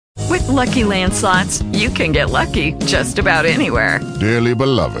Lucky Land Slots, you can get lucky just about anywhere. Dearly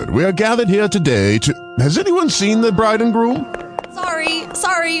beloved, we are gathered here today to... Has anyone seen the bride and groom?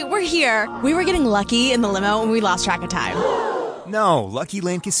 Sorry, we're here. We were getting lucky in the limo and we lost track of time. No, Lucky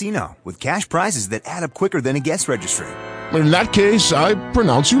Land Casino, with cash prizes that add up quicker than a guest registry. In that case, I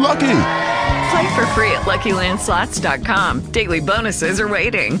pronounce you lucky. Play for free at LuckyLandSlots.com. Daily bonuses are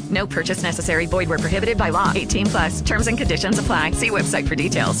waiting. No purchase necessary. Void where prohibited by law. 18 plus. Terms and conditions apply. See website for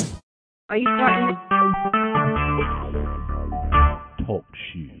details. Are you starting? Talk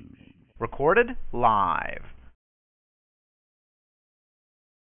shoes. Recorded live.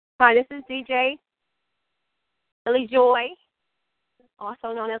 Hi, this is DJ Lily JoY,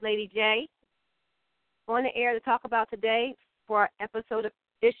 also known as Lady J, on the air to talk about today for our episode of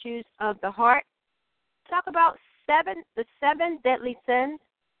Issues of the Heart. Talk about the seven deadly sins,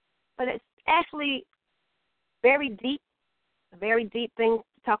 but it's actually very deep, a very deep thing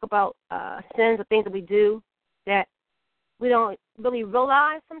to talk about sins or things that we do that we don't really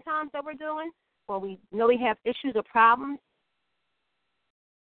realize sometimes that we're doing, or we know we have issues or problems.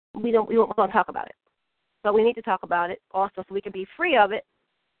 We don't talk about it. But we need to talk about it also so we can be free of it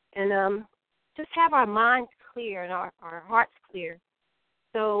and just have our minds clear and our hearts clear.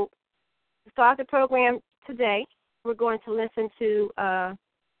 So to start the program today, we're going to listen to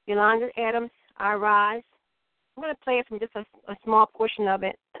Yolanda Adams' I Rise. I'm going to play it from just a small portion of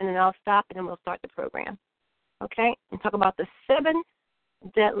it, and then I'll stop, and then we'll start the program. Okay? And talk about the 7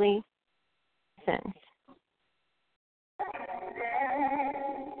 deadly sins.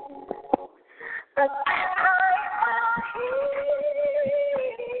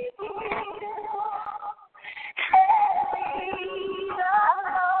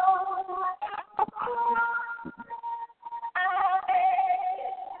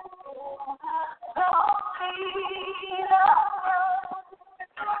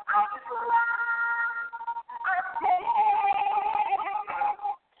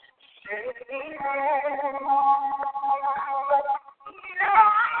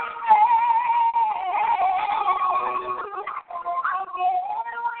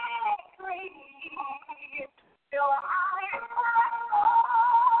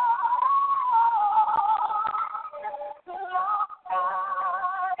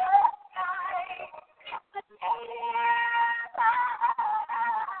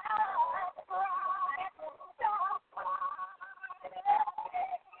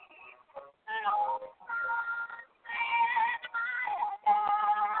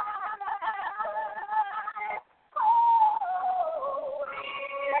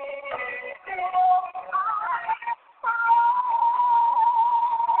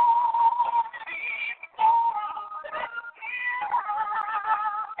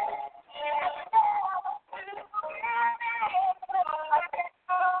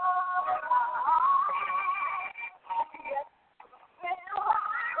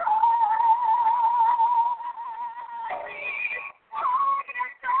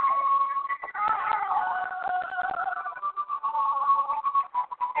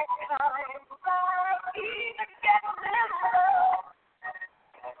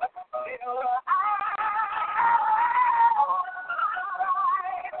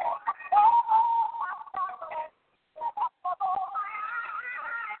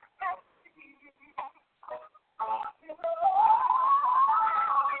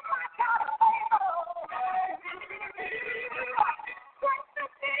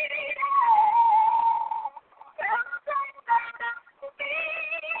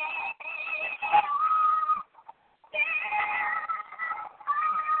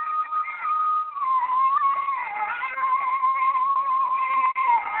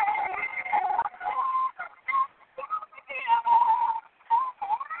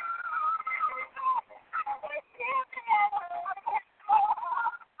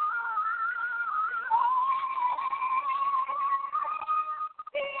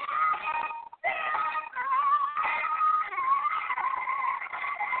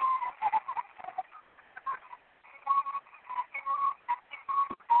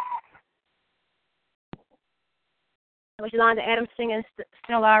 It was Yolanda Adams singing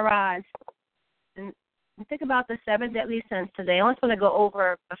Still I Rise. And think about the 7 deadly sins today. I'm just going to go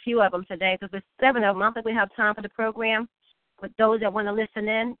over a few of them today because there's 7 of them. I don't think we have time for the program. With those that want to listen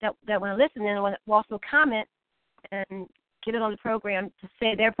in, that want to listen in and want to also comment and get it on the program to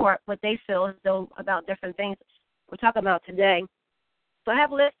say their part, what they feel as though about different things we're talking about today. So I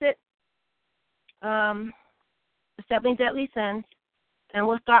have listed the 7 deadly sins, and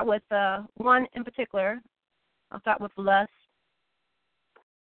we'll start with one in particular. I'll start with lust.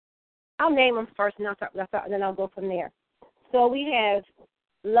 I'll name them first, and then I'll go from there. So we have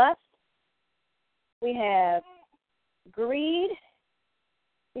lust, we have greed,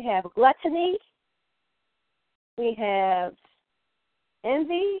 we have gluttony, we have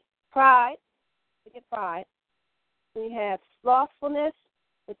envy, pride, we get pride, we have slothfulness,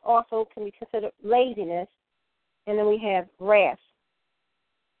 which also can be considered laziness, and then we have wrath.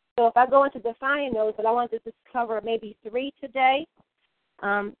 So if I go into defining those, but I want to just cover maybe 3 today.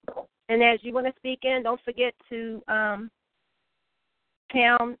 And as you want to speak in, don't forget to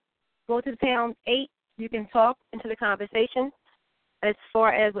go to the pound 8. You can talk into the conversation as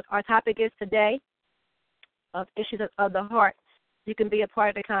far as what our topic is today of issues of the heart. You can be a part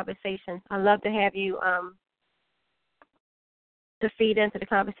of the conversation. I'd love to have you to feed into the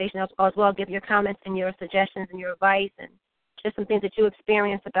conversation as well. Give your comments and your suggestions and your advice and just some things that you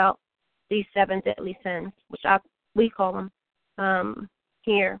experience about these 7 deadly sins, which we call them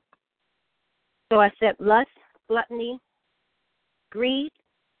here. So I said lust, gluttony, greed,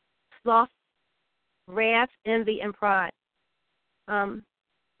 sloth, wrath, envy, and pride.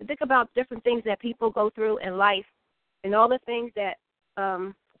 Think about different things that people go through in life and all the things that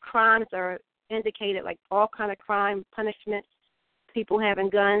crimes are indicated, like all kind of crime punishments, people having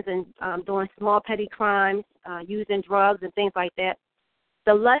guns and doing small petty crimes, using drugs and things like that.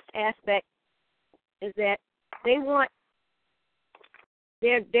 The lust aspect is that they want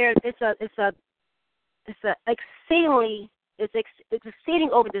it's exceeding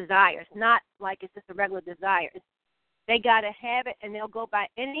over desires, not like it's just a regular desire. They got to have it, and they'll go by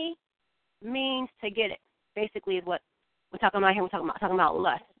any means to get it. Basically, is what we're talking about here. We're talking about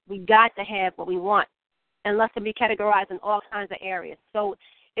lust. We got to have what we want, and lust can be categorized in all kinds of areas. So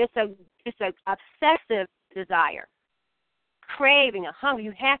it's a obsessive desire, craving, a hunger.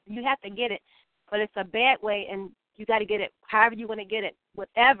 You have to get it, but it's a bad way, and you got to get it however you want to get it,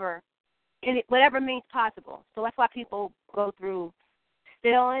 whatever means possible. So that's why people go through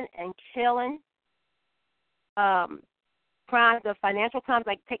stealing and killing, crimes of financial crimes,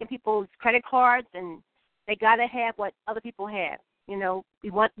 like taking people's credit cards, and they got to have what other people have. You know, we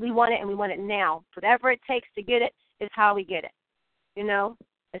want it, and we want it now. Whatever it takes to get it is how we get it. You know,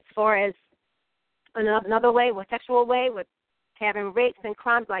 as far as another way, with sexual way, with having rapes and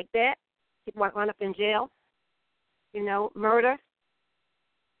crimes like that, people wind up in jail. You know, murder,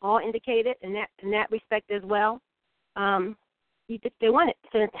 all indicated in that respect as well. They want it.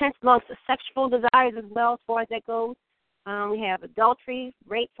 It's an intense lust of sexual desires as well, as far as that goes. We have adultery,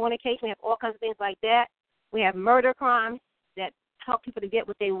 rape, fornication. We have all kinds of things like that. We have murder crimes that help people to get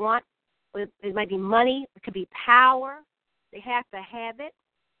what they want. It might be money. It could be power. They have to have it.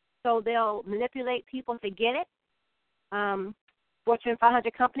 So they'll manipulate people to get it. Fortune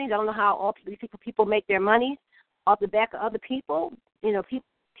 500 companies, I don't know how all these people make their money off the back of other people. You know,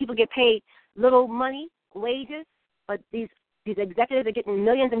 people get paid little money, wages, but these executives are getting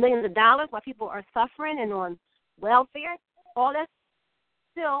millions and millions of dollars while people are suffering and on welfare. All that's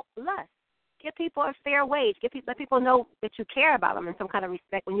still lust. Give people a fair wage. Let people know that you care about them in some kind of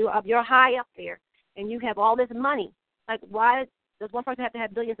respect. When you're high up there and you have all this money, like why does one person have to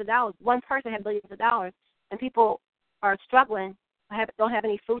have billions of dollars? One person has billions of dollars, and people are struggling, don't have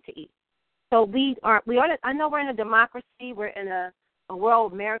any food to eat. So I know we're in a democracy. We're in a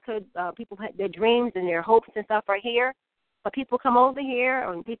world, America. People have their dreams and their hopes and stuff are here, but people come over here,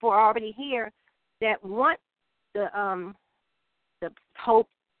 or people are already here that want the hope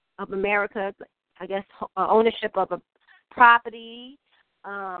of America, I guess, ownership of a property.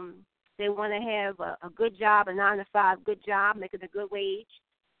 They want to have a good job, a 9-to-5 good job, make it a good wage,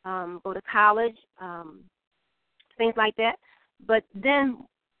 go to college, things like that. But then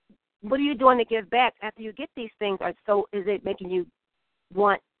what are you doing to give back after you get these things? Or so is it making you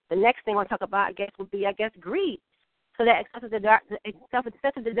want the next thing I want to talk about, I guess, would be, greed. So that excessive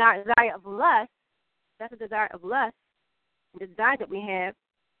desire of lust, the desire that we have,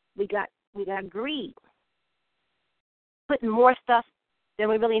 we got greed. Putting more stuff than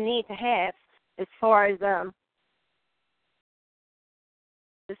we really need to have as far as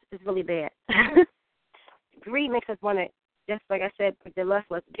this is really bad. Greed makes us want to, just like I said, the lust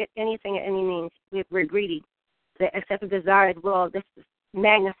was get anything at any means. We're greedy. The excessive desire as well, this is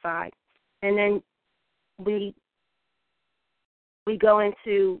magnified. And then we go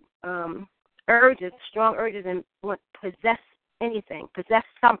into urges, strong urges, and want to possess anything, possess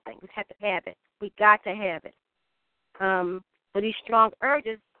something. We have to have it. We got to have it. So these strong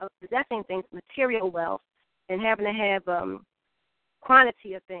urges of possessing things, material wealth, and having to have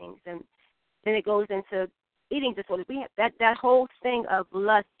quantity of things, and then it goes into eating disorders. We have that whole thing of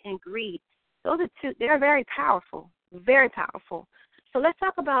lust and greed. Those are two. They're very powerful, very powerful. So let's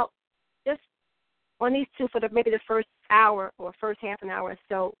talk about just on these two for maybe the first hour or first half an hour or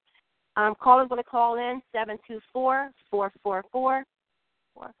so. Callers want to call in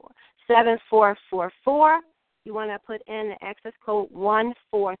 724-444-7444. You want to put in the access code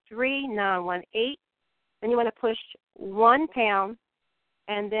 143918. Then you want to push 1 pound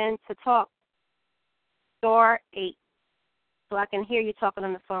and then to talk *8 so I can hear you talking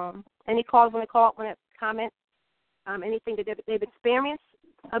on the phone. Any callers want to comment anything that they've experienced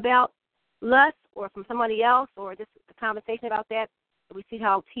about lust or from somebody else or just a conversation about that. We see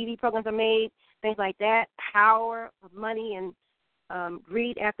how TV programs are made, things like that, power of money and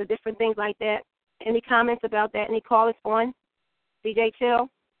greed after different things like that. Any comments about that? Any callers on? DJ Chill?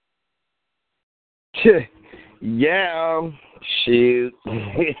 Yeah, shoot.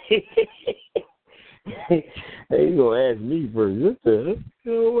 Hey, you gonna ask me first? What the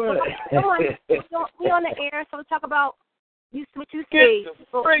hell? Come on. We on the air, so talk about what you see,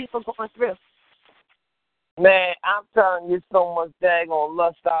 what people going through. Man, I'm telling you, so much daggone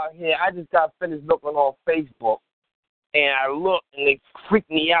lust out here. I just got finished looking on Facebook, and I looked, and it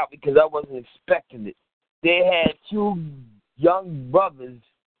freaked me out because I wasn't expecting it. They had 2 young brothers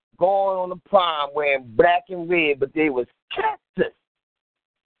going on the prom wearing black and red, but they was Texas.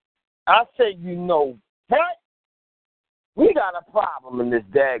 I said, you know what? We got a problem in this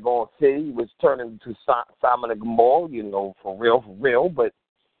daggone city. It was turning into Sodom and Gomorrah, you know, for real. But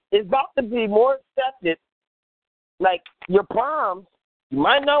it's about to be more accepted. Like, your proms, you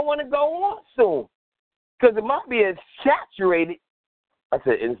might not want to go on soon. Because it might be saturated. I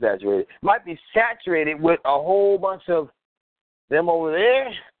said insaturated. Might be saturated with a whole bunch of them over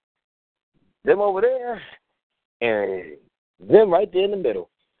there, and them right there in the middle.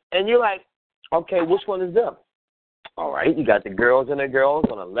 And you're like, okay, which one is them? All right, you got the girls and the girls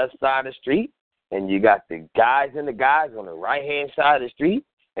on the left side of the street, and you got the guys and the guys on the right-hand side of the street,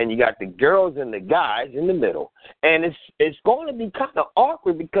 and you got the girls and the guys in the middle. And it's going to be kind of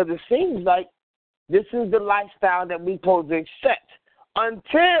awkward because it seems like this is the lifestyle that we're supposed to accept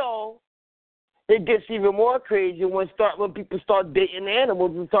until it gets even more crazy when people start dating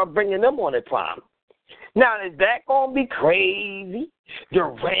animals and start bringing them on their prom. Now, is that going to be crazy,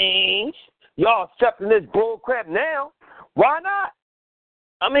 deranged? Y'all accepting this bull crap now? Why not?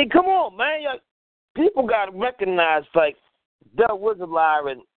 I mean, come on, man. People got to recognize, like, that was a lie,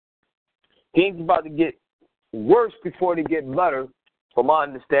 and things about to get worse before they get better. From my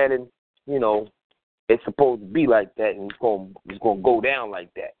understanding, you know, it's supposed to be like that, and it's going to go down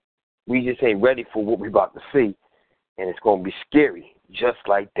like that. We just ain't ready for what we're about to see, and it's going to be scary just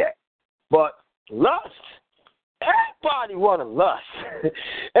like that. But lust, everybody want to lust.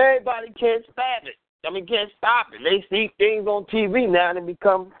 Everybody can't stop it. Can't stop it. They see things on TV now and they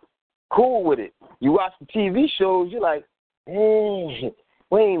become cool with it. You watch the TV shows, you're like, hey,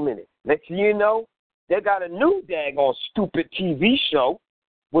 wait a minute. Next thing you know, they got a new daggone stupid TV show,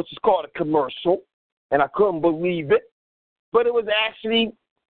 which is called a commercial, and I couldn't believe it. But it was actually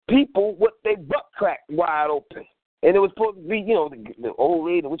people with their butt cracked wide open. And it was supposed to be, you know, the old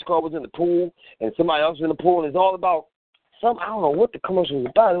lady, which car was in the pool, and somebody else was in the pool, and it's all about I don't know what the commercial was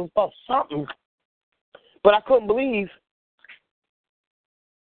about. It was about something. But I couldn't believe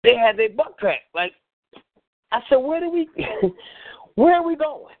they had their butt cracked. Like, I said, where are we going? Where are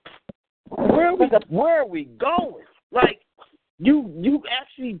we going? Like, you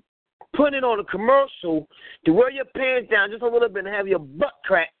actually put it on a commercial to wear your pants down just a little bit and have your butt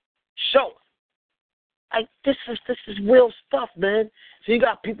crack show. Like, this is real stuff, man. So you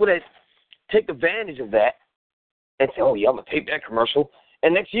got people that take advantage of that and say, oh, yeah, I'm going to tape that commercial.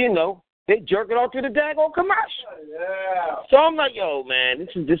 And next thing you know, they jerk it off to the daggone commercial. Yeah. So I'm like, yo, man, this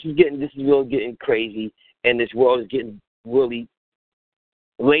is really getting crazy, and this world is getting really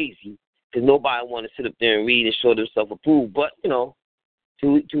lazy because nobody want to sit up there and read and show themselves approved. But, you know,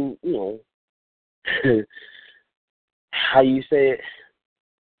 to you know, how you say it?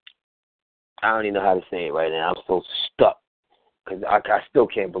 I don't even know how to say it right now. I'm so stuck because I still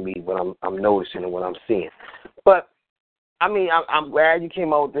can't believe what I'm noticing and what I'm seeing. But, I mean, I'm glad you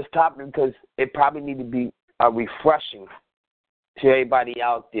came out with this topic because it probably need to be refreshing to everybody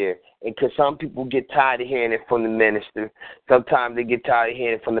out there. And because some people get tired of hearing it from the minister. Sometimes they get tired of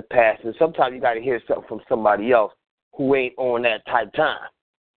hearing it from the pastor. And sometimes you got to hear something from somebody else who ain't on that type time.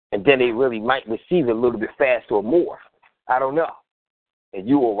 And then they really might receive it a little bit faster or more. I don't know. And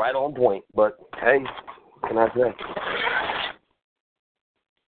you were right on point. But, hey, what can I say?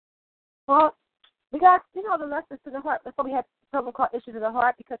 Well, we got, you know, the lessons to the heart. That's why we have something called issues of the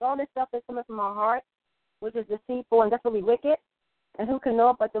heart, because all this stuff is coming from our heart, which is deceitful and definitely wicked. And who can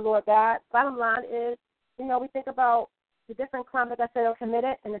know it but the Lord God? Bottom line is, you know, we think about the different crimes, like I said, are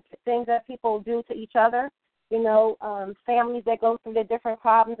committed and the things that people do to each other. families that go through their different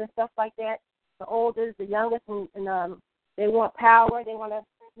problems and stuff like that. The oldest, the youngest, and they want power. They want to,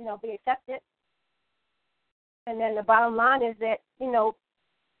 be accepted. And then the bottom line is that,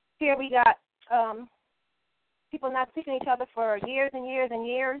 here we got people not speaking to each other for years and years and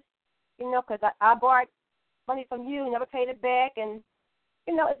years, because I borrowed money from you, never paid it back, and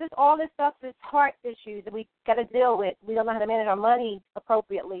it's just all this stuff, this heart issues that we got to deal with. We don't know how to manage our money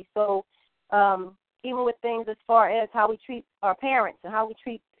appropriately. So even with things as far as how we treat our parents and how we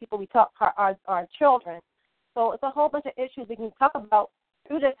treat people we talk our children. So it's a whole bunch of issues we can talk about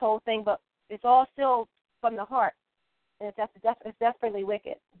through this whole thing, but it's all still from the heart. And it's desperately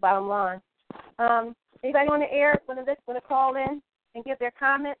wicked, bottom line. Anybody on the air going to call in and give their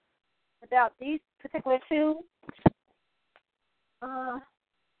comments about these particular two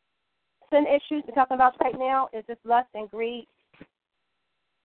sin issues we're talking about right now? Is just lust and greed.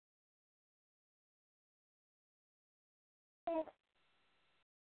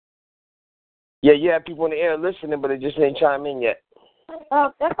 Yeah, you have people on the air listening, but they just ain't chime in yet.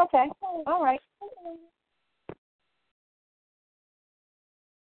 Oh, that's okay. All right.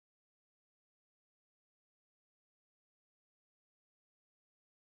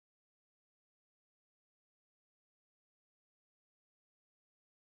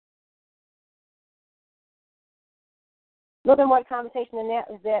 A little bit more conversation than that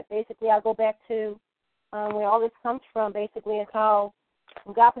is that basically I'll go back to where all this comes from. Basically, is how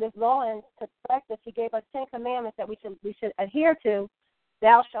God put His law into practice. He gave us 10 commandments that we should adhere to.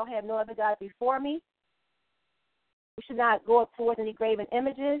 Thou shalt have no other God before me. We should not go up towards any graven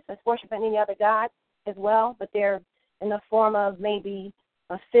images or worship any other God as well, but they're in the form of maybe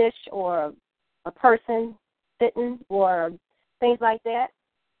a fish or a person sitting or things like that.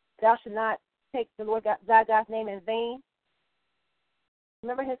 Thou should not take the Lord God's name in vain.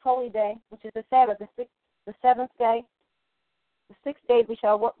 Remember His holy day, which is the Sabbath, the seventh day. The 6 days we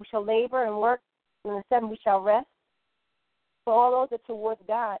shall work, we shall labor and work, and the 7th we shall rest. So all those are towards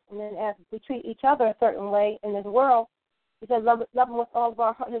God. And then as we treat each other a certain way in this world, He said, love Him with all of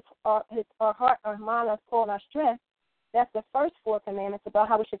our heart, our mind, our soul, and our strength. That's the first 4 commandments about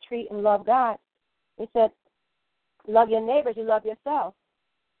how we should treat and love God. He said, love your neighbors, you love yourself.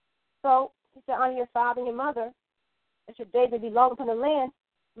 So He said, honor your father and your mother. That your days may be long upon the land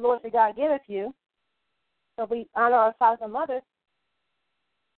the Lord your God giveth you. So we honor our fathers and mothers.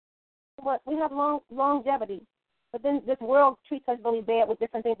 But we have longevity. But then this world treats us really bad with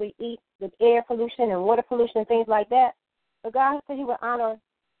different things we eat, with air pollution and water pollution and things like that. But God said He would honor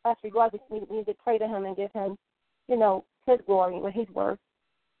us regardless. We need to pray to Him and give Him, His glory and what He's worth.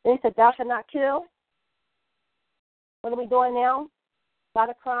 Then He said, thou shalt not kill. What are we doing now? A lot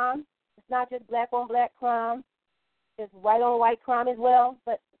of crime. It's not just black on black crime. It's white on white crime as well.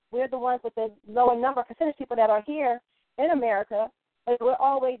 But we're the ones with the lower number percentage people that are here in America. But we're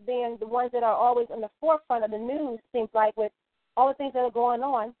always being the ones that are always in the forefront of the news, seems like, with all the things that are going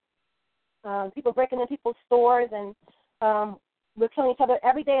on. People breaking in people's stores, and we're killing each other.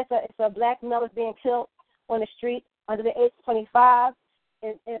 Every day it's a black male that's being killed on the street under the age of 25.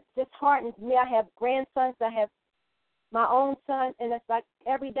 It disheartens me. I have grandsons. I have my own son, and it's like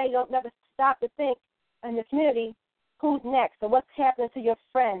every day you don't never stop to think in the community, who's next, or what's happening to your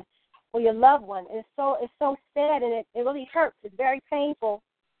friend or your loved one. And it's so sad, and it really hurts. It's very painful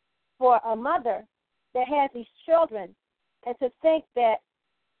for a mother that has these children, and to think that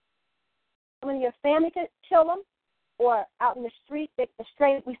someone in your family could kill them, or out in the street,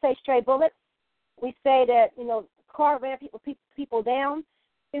 we say stray bullets. We say that, car ran people down.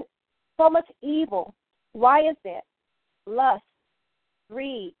 It's so much evil. Why is that? Lust,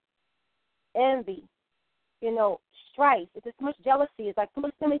 greed, envy, strife. It's just so much jealousy. It's like so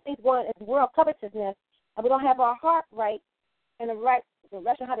many things going on in the world, covetousness, and we don't have our heart right and the right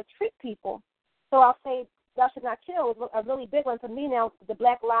direction how to treat people. So I'll say thou should not kill is a really big one for me now. The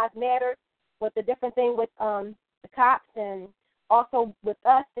Black Lives Matter, with the different thing with the cops, and also with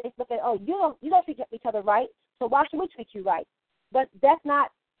us, they look at, you don't treat each other right, so why should we treat you right? But that's not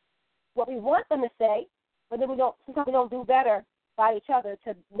what we want them to say. But then sometimes we don't do better by each other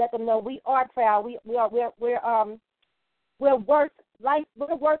to let them know we are proud. We're worth life.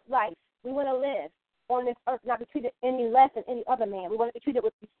 We're worth life. We want to live on this earth, not be treated any less than any other man. We want to be treated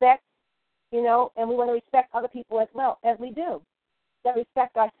with respect, and we want to respect other people as well as we do. That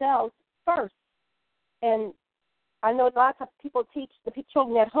respect ourselves first. And I know a lot of times people teach the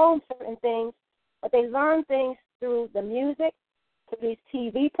children at home certain things, but they learn things through the music, through these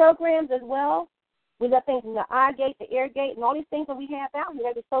TV programs as well. We let things in the eye gate, the ear gate, and all these things that we have out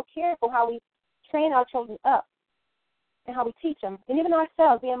here. We're so careful how we train our children up and how we teach them. And even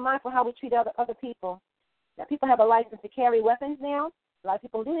ourselves, being mindful how we treat other people. that people have a license to carry weapons now. A lot of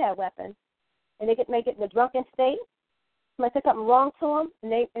people do have weapons, and they may get in a drunken state. Somebody said something wrong to them,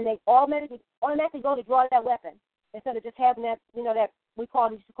 and they automatically go to draw that weapon instead of just having that, that we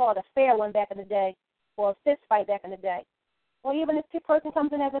used to call it a fair one back in the day, or a fist fight back in the day. Or even if this person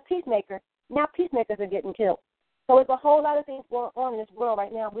comes in as a peacemaker, now peacemakers are getting killed. So there's a whole lot of things going on in this world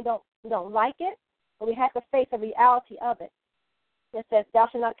right now. We don't like it, but we have to face the reality of it. It says, thou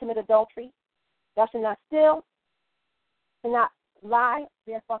shalt not commit adultery, thou shalt not steal, shalt not lie,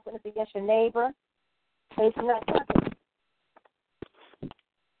 bear false witness against your neighbor, and you shall not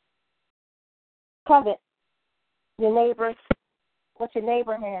covet your neighbor's, what your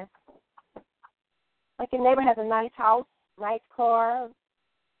neighbor has. Like your neighbor has a nice house, nice car,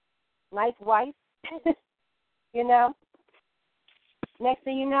 nice wife, Next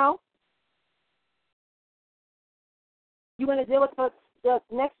thing you know, you want to deal with the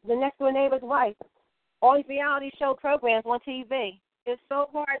next door neighbor's wife. All these reality show programs on TV. It's so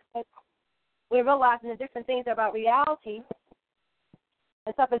hard that we're realizing the different things about reality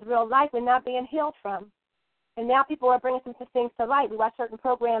and stuff is real life we're not being healed from. And now people are bringing some things to light. We watch certain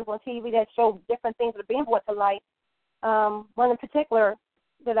programs on TV that show different things that are being brought to light. One in particular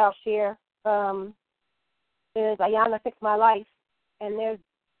that I'll share is Ayana Fix My Life. And there's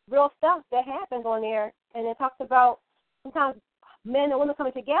real stuff that happens on there. And it talks about sometimes men and women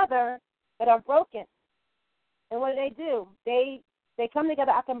coming together that are broken. And what do? They come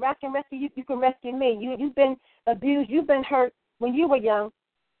together. I can rescue you. You can rescue me. You've been abused. You've been hurt when you were young.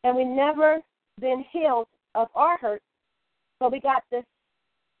 And we've never been healed of our hurt. So we got this,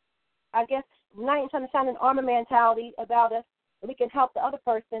 I guess, not trying to sound an armor mentality about us, that we can help the other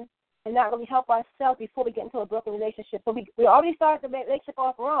person and not really help ourselves before we get into a broken relationship. So we already started the relationship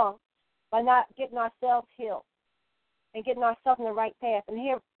off wrong by not getting ourselves healed and getting ourselves in the right path. And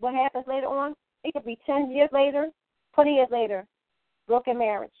here, what happens later on, it could be 10 years later, 20 years later, broken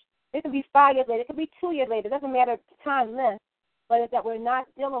marriage. It could be 5 years later. It could be 2 years later. It doesn't matter the time length, but it's that we're not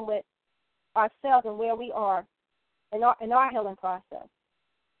dealing with ourselves and where we are in our healing process.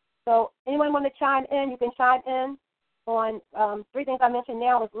 So anyone want to chime in, you can chime in on 3 things I mentioned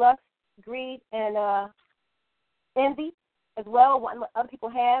now is lust, greed, and envy as well. What other people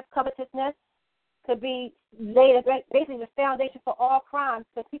have, covetousness, could be basically the foundation for all crimes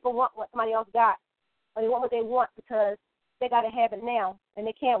because people want what somebody else got, or they want what they want because they got to have it now, and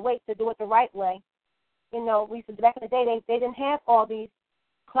they can't wait to do it the right way. Back in the day, they didn't have all these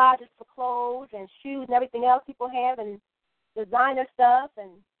closets for clothes and shoes and everything else people have and designer stuff,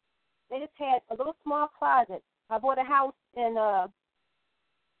 and they just had a little small closet. I bought a house in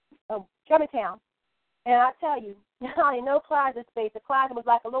Germantown, and I tell you, no closet space. The closet was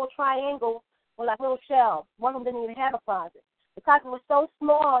like a little triangle with like little shelves. One of them didn't even have a closet. The closet was so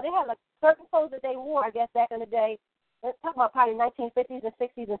small. They had like certain clothes that they wore, I guess, back in the day. Let's talk about probably 1950s and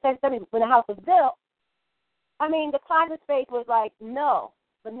 60s and 70s when the house was built. I mean, the closet space was like, no.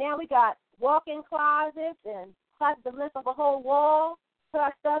 But now we got walk-in closets and closets that lift up a whole wall to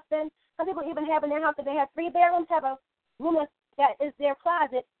our stuff in. Some people even have in their house that they have 3 bedrooms, have a room that is their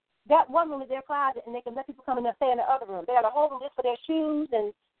closet. That one room is their closet, and they can let people come in and stay in the other room. They got a whole room just for their shoes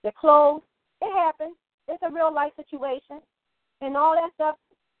and their clothes. It happens. It's a real-life situation. And all that stuff,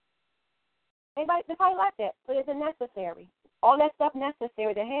 they probably like that, but it's necessary. All that stuff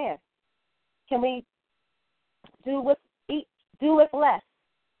necessary to have. Can we do with less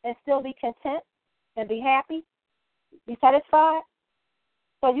and still be content and be happy, be satisfied?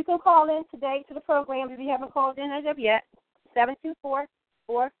 So you can call in today to the program if you haven't called in as of yet,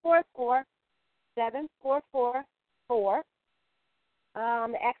 724-444-7444.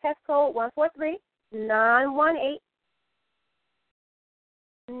 The access code 143918.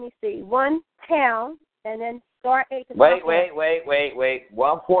 Let me see, 1 pound, and then star 8 to Wait.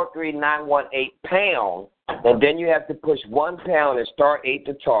 143918 pound, and then you have to push 1 pound and star 8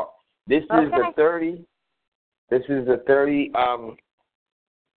 to talk. This is the 30. This is the 30.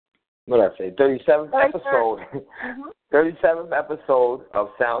 What did I say? 37th episode. 37th episode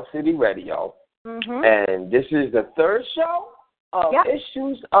of Sound City Radio, and this is the 3rd show of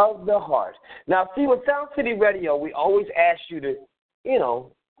Issues of the Heart. Now, see, with Sound City Radio, we always ask you to,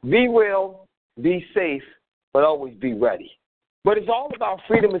 be real, be safe, but always be ready. But it's all about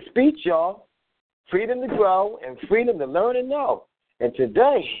freedom of speech, y'all. Freedom to grow and freedom to learn and know. And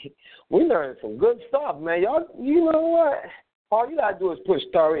today, we learned some good stuff, man. Y'all, you know what? All you got to do is push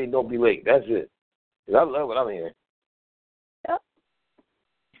star 8 and don't be late. That's it. I love what I'm hearing. Yep.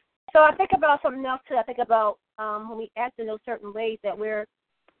 So I think about something else, too. I think about when we act in those certain ways that we're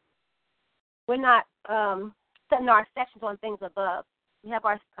not setting our sections on things above. We have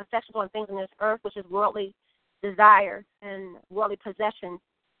our sections on things on this earth, which is worldly desires and worldly possessions.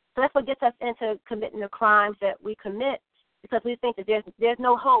 So that's what gets us into committing the crimes that we commit, because we think that there's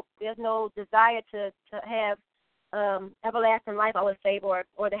no hope, there's no desire to have everlasting life, I would say,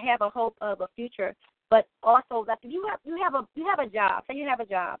 or to have a hope of a future. But also, that you have a job. Say you have a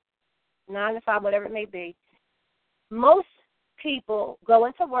job, 9 to 5, whatever it may be. Most people go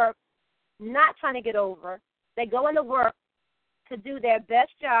into work not trying to get over. They go into work to do their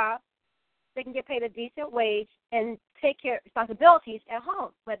best job. They can get paid a decent wage and take care of responsibilities at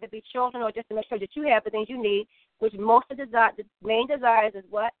home, whether it be children or just to make sure that you have the things you need, which most of the main desires is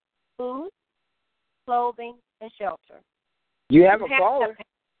what? Food, clothing, and shelter. You have a caller.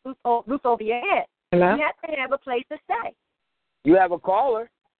 Roof over your head. Hello? You have to have a place to stay. You have a caller.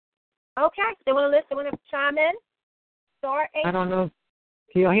 Okay. They want to listen. They want to chime in. Star 8. I don't know.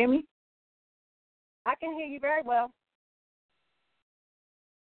 Can y'all hear me? I can hear you very well.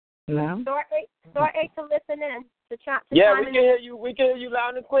 Hello? Star 8 to listen in. Yeah, we can hear you. We can hear you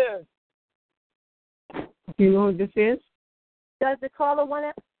loud and clear. Do you know who this is? Does the caller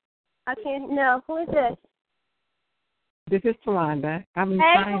want to? I can't. No. Who is this? This is Tawanda. Hey,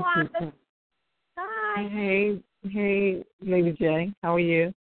 Tawanda. Hi. Hey, Lady J. How are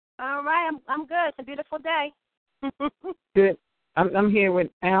you? All right. I'm good. It's a beautiful day. Good. I'm here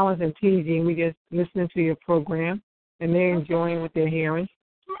with Alice and TG, and we just listening to your program, and they're enjoying what they're hearing.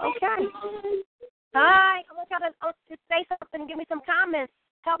 Okay. Hi. I want y'all to say something and give me some comments.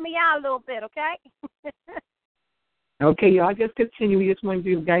 Help me out a little bit, okay? Okay, y'all just continue. We just want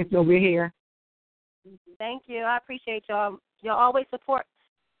you guys know we're here. Thank you. I appreciate y'all. Y'all always support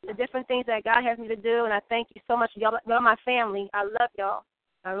the different things that God has me to do, and I thank you so much. Y'all are my family. I love y'all.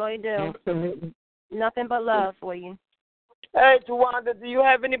 I really do. Absolutely. Nothing but love for you. Hey, Tawanda, do you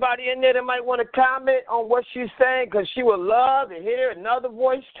have anybody in there that might want to comment on what she's saying? Because she would love to hear another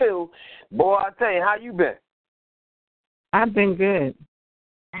voice, too. Boy, I tell you, how you been? I've been good.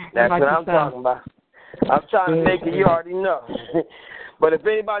 That's what I'm talking about. I'm trying to make it, you already know. But if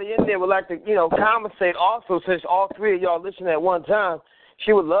anybody in there would like to, conversate also, since all three of y'all listen at one time,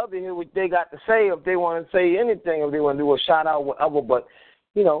 she would love to hear what they got to say, if they want to say anything, if they want to do a shout-out, whatever. But,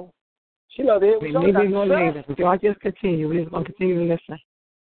 she love to hear what maybe we're going later, but y'all just continue. We're just going to continue to listen.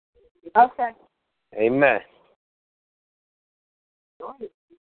 Okay. Amen.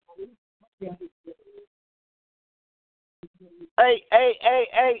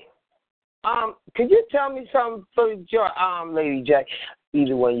 Hey. Could you tell me something for your Lady Jack,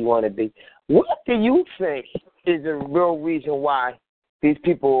 either one you want to be? What do you think is the real reason why these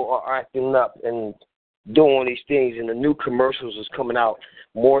people are acting up and doing these things, and the new commercials is coming out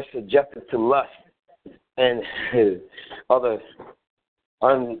more subjective to lust and other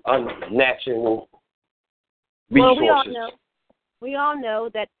unnatural resources? Well, we all know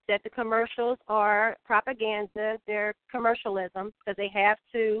that the commercials are propaganda. They're commercialism because they have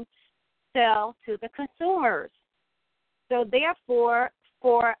to sell to the consumers. So therefore,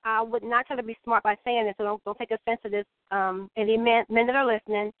 I would not try to be smart by saying this, so don't take offense to this. Any men that are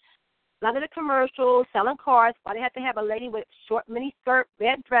listening, a lot of the commercials selling cars, why they have to have a lady with short mini skirt,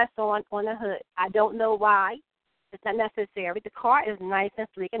 red dress on the hood. I don't know why. It's not necessary. The car is nice and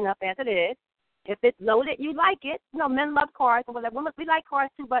sleek enough as it is. If it's loaded, you like it. Men love cars, and women, we like cars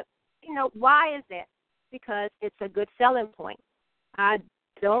too. But why is that? Because it's a good selling point. I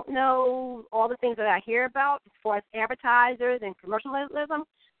don't know all the things that I hear about as far as advertisers and commercialism,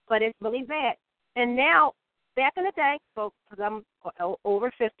 but it's really bad. And now, back in the day, because I'm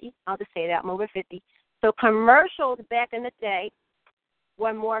over 50, I'll just say that, I'm over 50. So commercials back in the day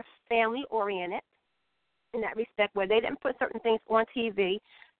were more family-oriented in that respect, where they didn't put certain things on TV.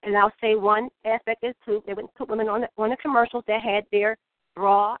 And I'll say one aspect is, too, they wouldn't put women on the commercials that had their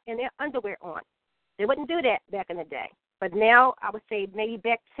bra and their underwear on. They wouldn't do that back in the day. But now, I would say maybe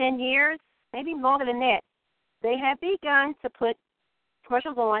back 10 years, maybe longer than that, they have begun to put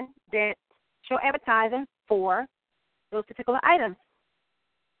commercials on that show advertising for those particular items.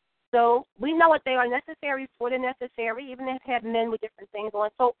 So we know what they are necessary for. They're necessary, even if they have men with different things on.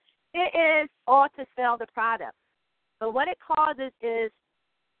 So it is all to sell the product. But what it causes is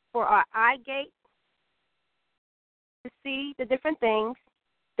for our eye gate to see the different things.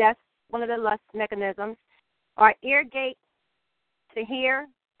 That's one of the lust mechanisms. Our ear gate to hear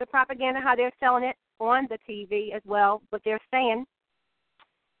the propaganda, how they're selling it on the TV as well, what they're saying.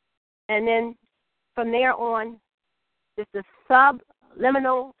 And then from there on, there's the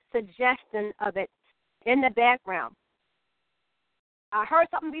subliminal suggestion of it in the background. I heard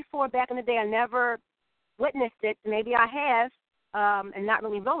something before back in the day. I never witnessed it. Maybe I have and not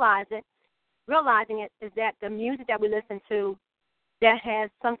really realizing it, is that the music that we listen to that has,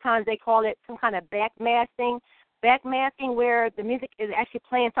 sometimes they call it some kind of backmasking where the music is actually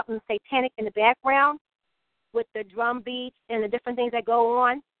playing something satanic in the background with the drum beats and the different things that go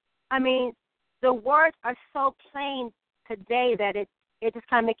on. I mean, the words are so plain today that it just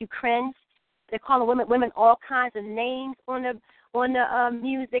kind of make you cringe. They're calling women all kinds of names on the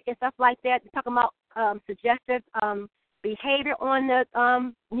music and stuff like that. They're talking about suggestive behavior on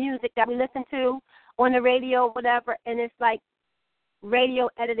the music that we listen to on the radio, whatever, and it's like radio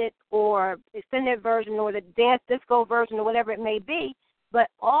edited or extended version or the dance disco version or whatever it may be, but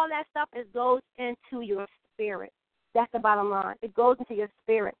all that stuff goes into your spirit. That's the bottom line. It goes into your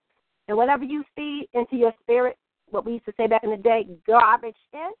spirit. And whatever you feed into your spirit, what we used to say back in the day, garbage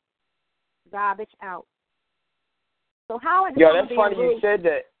in, garbage out. So how is it that's funny you said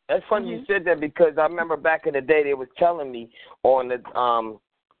that. That's funny you said that because I remember back in the day they was telling me on the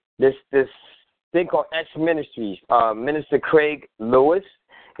this thing called X Ministries, Minister Craig Lewis,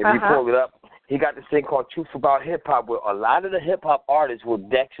 if you pull it up, he got this thing called Truth About Hip Hop where a lot of the hip hop artists will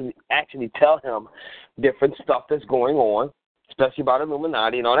actually tell him different stuff that's going on, especially about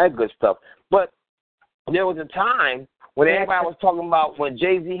Illuminati and all that good stuff. But there was a time when everybody was talking about when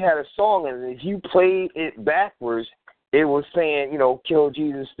Jay-Z had a song and if you played it backwards, it was saying, kill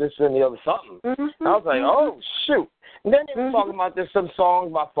Jesus, this and the other something. I was like, oh, shoot. And then they were talking about there's some songs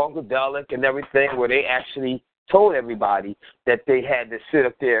about Funkadelic and everything where they actually told everybody that they had to sit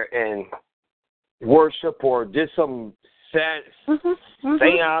up there and worship or did some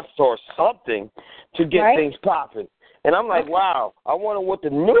seance or something to get things popping. And I'm like, wow, I wonder what the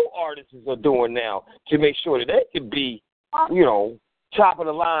new artists are doing now to make sure that they could be, top of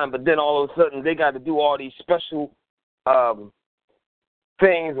the line, but then all of a sudden they got to do all these special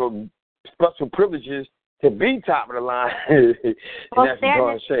things or special privileges to be top of the line. And that's a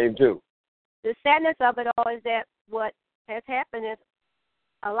darn shame, too. The sadness of it all is that what has happened is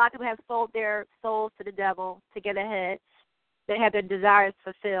a lot of people have sold their souls to the devil to get ahead. They have their desires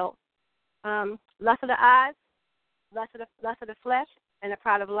fulfilled. Lust of the eyes, lust of the flesh, and the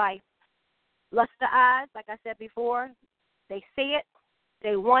pride of life. Lust of the eyes, like I said before, they see it,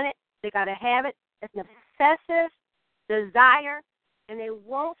 they want it, they got to have it. It's an obsessive desire, and they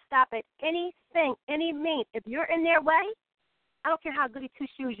won't stop at anything, any means. If you're in their way, I don't care how goody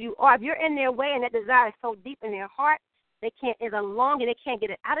two-shoes you are. If you're in their way and that desire is so deep in their heart, they can't, it's a longing, they can't get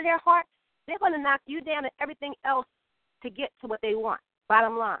it out of their heart, they're going to knock you down and everything else to get to what they want.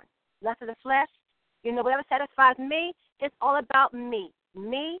 Bottom line, lust of the flesh, whatever satisfies me, it's all about me.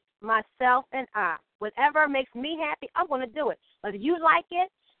 Me, myself, and I. Whatever makes me happy, I'm going to do it. Whether you like it,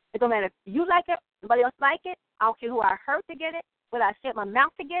 it don't matter if you like it, nobody else like it, I don't care who I hurt to get it, whether I shut my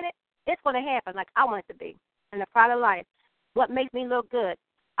mouth to get it, it's going to happen like I want it to be. And the pride of life, what makes me look good,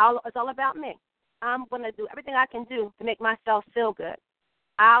 it's all about me. I'm going to do everything I can do to make myself feel good.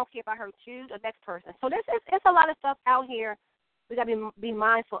 I don't care if I hurt you or the next person. So it's a lot of stuff out here we got to be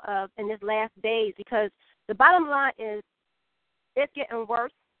mindful of in this last days because the bottom line is it's getting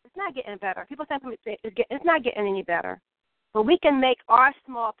worse. It's not getting better. People sometimes say it's not getting any better. But we can make our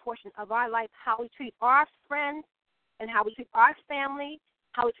small portion of our life how we treat our friends and how we treat our family,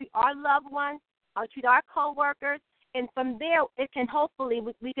 how we treat our loved ones, how we treat our coworkers, and from there we can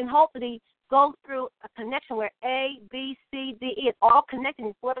hopefully go through a connection where A, B, C, D, E is all connected,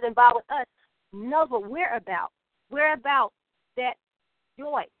 and whoever's involved with us knows what we're about. We're about that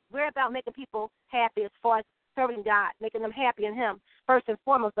joy. We're about making people happy as far as serving God, making them happy in Him first and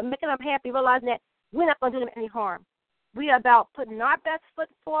foremost, but making them happy, realizing that we're not going to do them any harm. We are about putting our best foot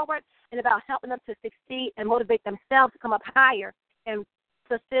forward and about helping them to succeed and motivate themselves to come up higher and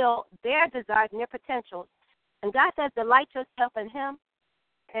fulfill their desires and their potentials. And God says, delight yourself in Him,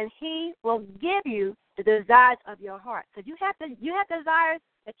 and He will give you the desires of your heart. So you have desires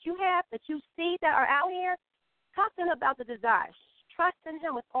that you see that are out here. Talk to Him about the desires. Trust in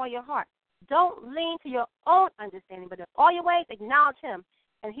Him with all your heart. Don't lean to your own understanding, but in all your ways, acknowledge Him,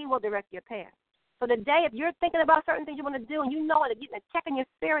 and He will direct your path. So today, if you're thinking about certain things you want to do, and you know it, you're checking your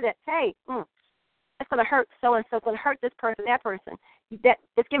spirit that, hey, it's going to hurt so-and-so, it's going to hurt this person, that person, that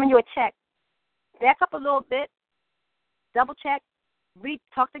it's giving you a check. Back up a little bit, double check,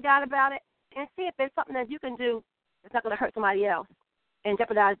 talk to God about it, and see if there's something that you can do that's not going to hurt somebody else and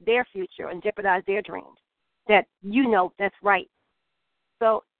jeopardize their future and jeopardize their dreams that that's right.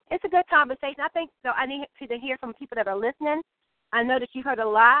 So it's a good conversation. I think so. I need to hear from people that are listening. I know that you heard a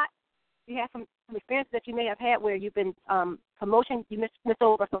lot. You have some experiences that you may have had where you've been promotion, you missed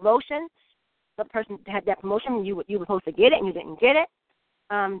over a promotion. The person had that promotion, you were supposed to get it, and you didn't get it.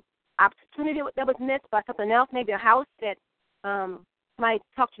 Opportunity that was missed by something else, maybe a house that somebody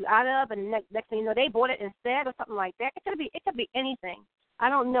talked you out of, and next thing you know, they bought it instead or something like that. It could be anything. I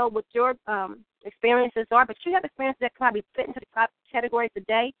don't know what your experiences are, but you have experiences that probably fit into the category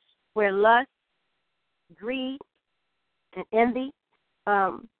today, where lust, greed, and envy.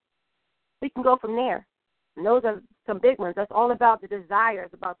 We can go from there. And those are some big ones. That's all about the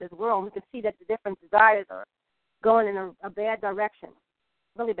desires about this world. We can see that the different desires are going in a bad direction,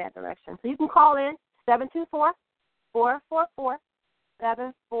 really bad direction. So you can call in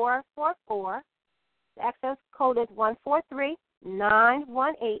 724-444-7444. The access code is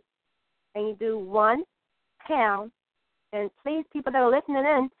 143918, and you do £1. And please, people that are listening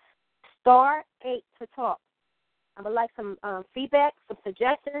in, *8 to talk. I would like some feedback, some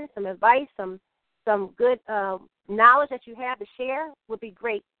suggestions, some advice, some good knowledge that you have to share would be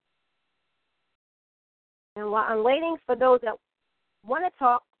great. And while I'm waiting for those that want to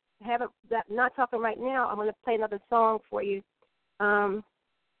talk, that not talking right now, I'm going to play another song for you. Something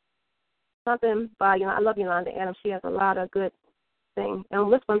by, I love Yolanda Adams. She has a lot of good things.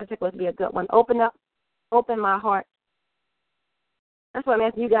 And this one in particular would be a good one. Open my heart. That's what I'm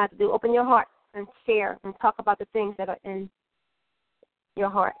asking you guys to do. Open your heart and share and talk about the things that are in your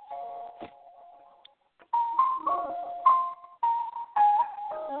heart.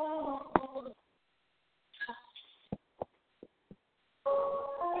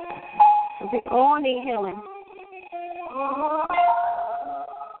 We all need healing.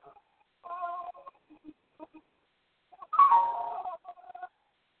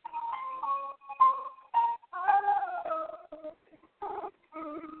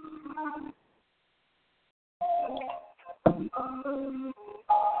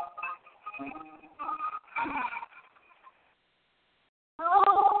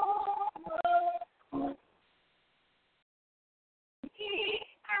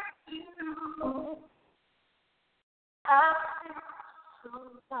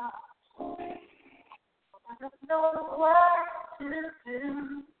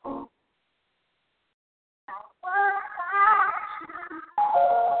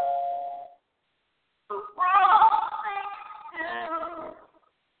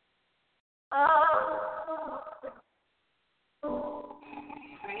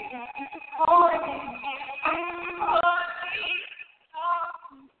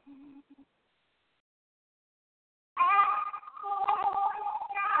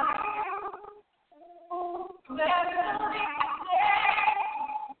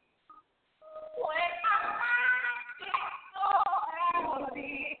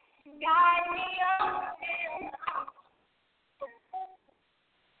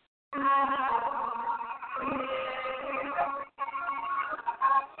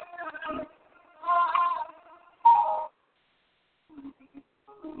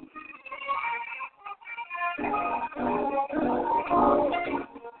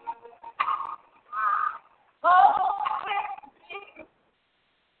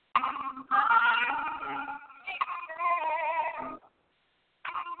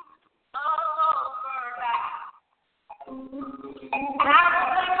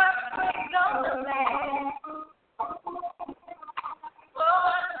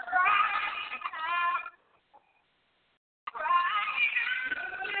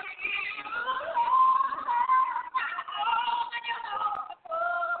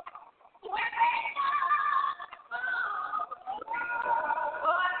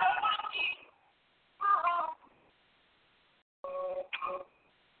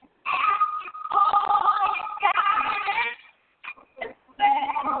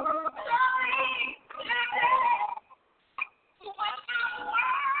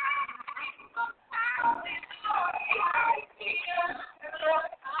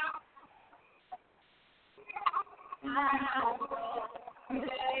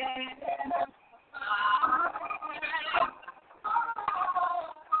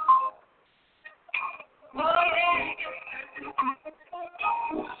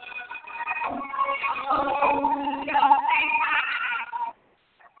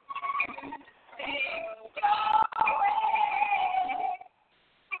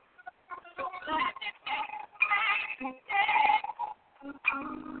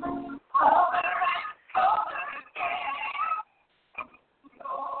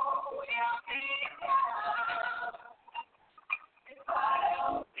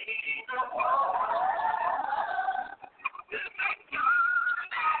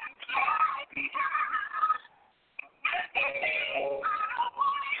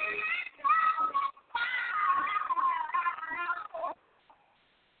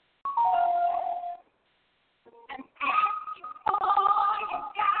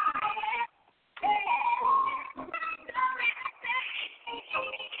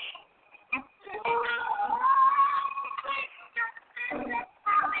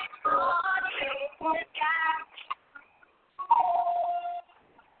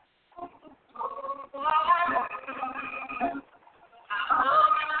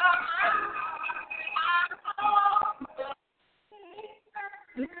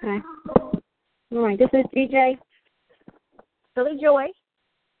 right, this is DJ Philly JoY,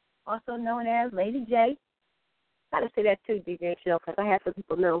 also known as Lady J. I gotta say that too, DJ Chill, because I have some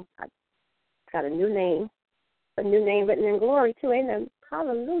people know I got a new name written in glory too, ain't it?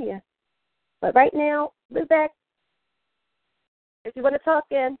 Hallelujah. But right now, we're back. If you want to talk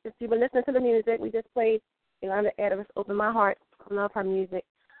in, if you've been listening to the music, we just played Yolanda Adams, Open My Heart. I love her music.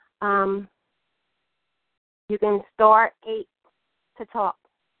 You can start 8 to talk.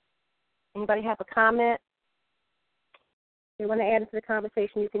 Anybody have a comment? If you want to add into the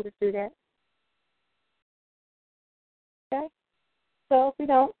conversation, you can just do that. Okay? So if we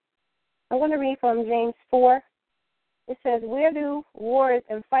don't, I want to read from James 4. It says, where do wars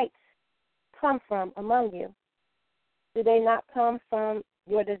and fights come from among you? Do they not come from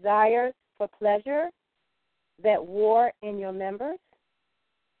your desires for pleasure that war in your members?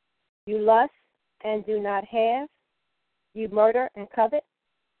 You lust and do not have. You murder and covet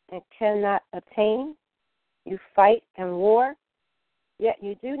and cannot obtain. You fight and war, yet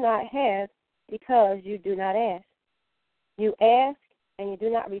you do not have because you do not ask. You ask and you do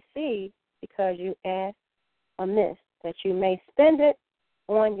not receive because you ask amiss, that you may spend it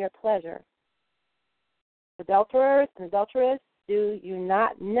on your pleasure. Adulterers and adulterers, do you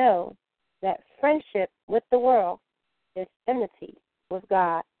not know that friendship with the world is enmity with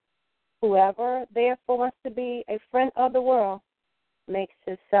God? Whoever therefore wants to be a friend of the world makes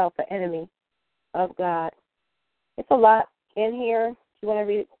himself an enemy of God. It's a lot in here. If you want to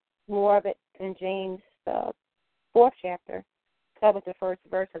read more of it in James 4th chapter, that was the first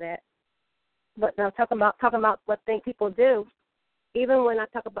verse of that. But now talking about what people do, even when I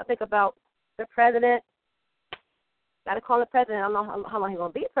think about the president, got to call the president. I don't know how long he's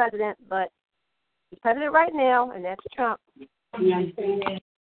going to be president, but he's president right now, and that's Trump.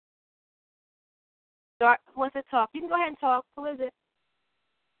 Start. Who wants to talk? You can go ahead and talk. Who is it?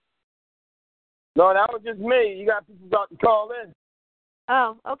 No, that was just me. You got people about to call in.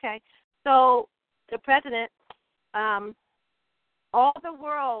 Oh, okay. So the president, all the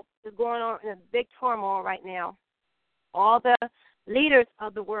world is going on in a big turmoil right now. All the leaders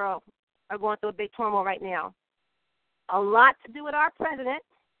of the world are going through a big turmoil right now. A lot to do with our president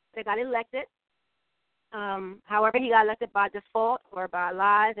that got elected. However, he got elected by default or by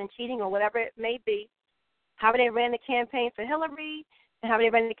lies and cheating or whatever it may be. How they ran the campaign for Hillary and how they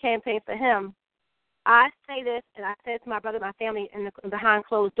ran the campaign for him. I say this, and I say it to my brother and my family behind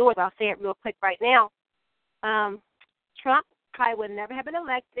closed doors. I'll say it real quick right now. Trump probably would never have been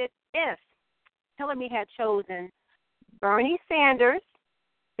elected if Hillary had chosen Bernie Sanders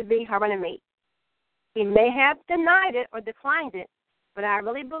to be her running mate. He may have denied it or declined it, but I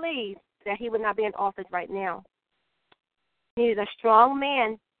really believe that he would not be in office right now. He is a strong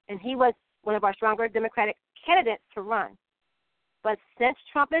man, and he was one of our stronger Democratic candidates to run. But since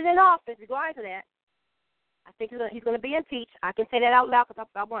Trump is in office, regardless of that, I think he's going to be impeached. I can say that out loud because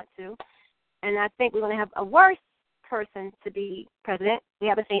I want to. And I think we're going to have a worse person to be president. We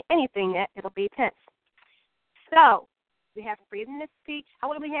haven't seen anything yet. It'll be Pence. So we have freedom of speech.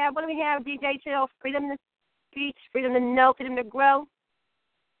 What do we have? What do we have, DJ Chill? Freedom of speech, freedom to know, freedom to grow.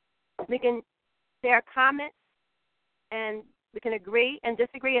 We can share comments, and we can agree and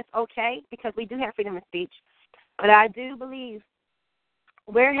disagree. It's okay because we do have freedom of speech. But I do believe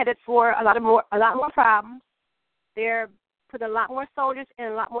we're headed for a lot more problems. They're putting a lot more soldiers in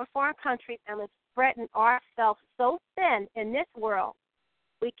a lot more foreign countries, and we're spreading ourselves so thin in this world.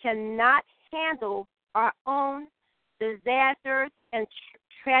 We cannot handle our own disasters and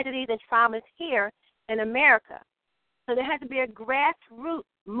tragedies and traumas here in America. So there has to be a grassroots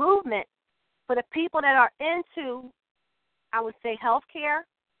movement for the people that are into, I would say, healthcare,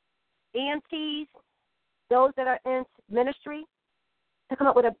 EMTs, those that are in ministry, to come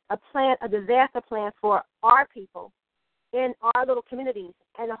up with a plan, a disaster plan for our people in our little communities,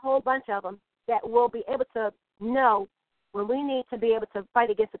 and a whole bunch of them that will be able to know when we need to be able to fight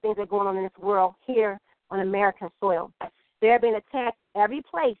against the things that are going on in this world here on American soil. They're being attacked every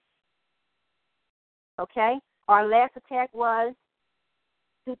place. Okay? Our last attack was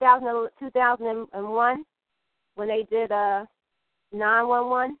 2001 when they did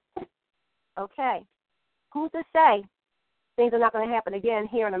 911. Okay. Who's to say things are not going to happen again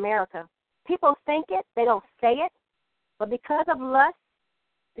here in America? People think it. They don't say it. But because of lust,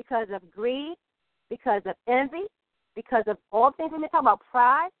 because of greed, because of envy, because of all the things we've been talking about,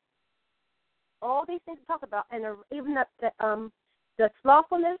 pride, all these things we talk about, and even the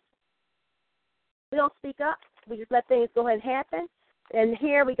slothfulness, we don't speak up. We just let things go ahead and happen. And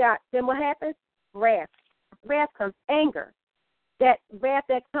here we got, then what happens? Wrath. Wrath comes, anger. That wrath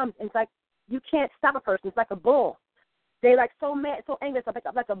that comes, it's like you can't stop a person. It's like a bull. They like so mad, so angry,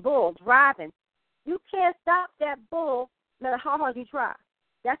 it's like a bull driving. You can't stop that bull no matter how hard you try.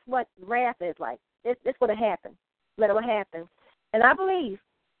 That's what wrath is like. It's going to happen. Let it happen. And I believe,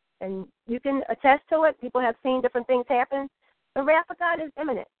 and you can attest to it, people have seen different things happen, the wrath of God is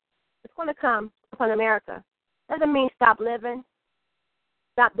imminent. It's going to come upon America. Doesn't mean stop living,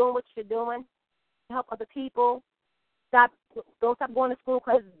 stop doing what you're doing, help other people, don't stop going to school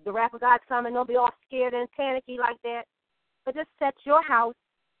because the wrath of God's coming. Don't be all scared and panicky like that. But just set your house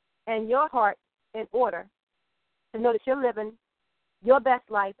and your heart in order to know that you're living your best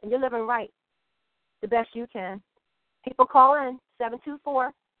life and you're living right the best you can. People call in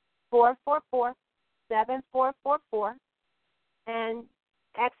 724-444-7444, and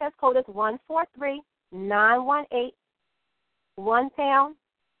access code is 143918, £1,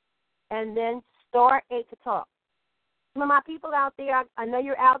 and then *8 to talk. Some of my people out there, I know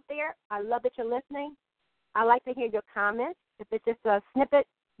you're out there. I love that you're listening. I like to hear your comments. If it's just a snippet,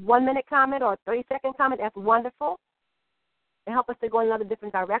 1-minute comment or a 30-second comment, that's wonderful. It helps us to go in another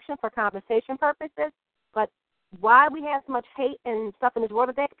different direction for conversation purposes. But why we have so much hate and stuff in this world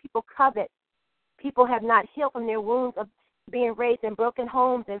today, people covet. People have not healed from their wounds of being raised in broken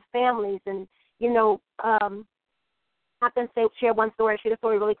homes and families. And, you know, I'm going to share one story, share the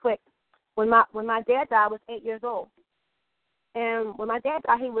story really quick. When my dad died, I was 8 years old. And when my dad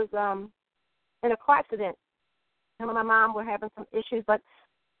died, he was in a car accident. Him and my mom were having some issues, but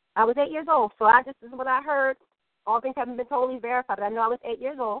I was 8 years old. So this is what I heard. All things haven't been totally verified, but I know I was 8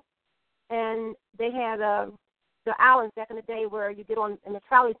 years old. And they had the islands back in the day where you get on in the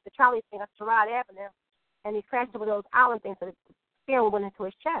trolley thing on Sherrod Avenue, and he crashed over those island things, so the steering wheel went into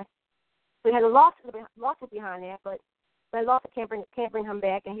his chest. So he had a lawsuit behind that, but that lawsuit can't bring him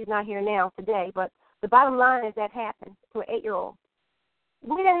back, and he's not here now today. But the bottom line is that happened to an 8-year-old.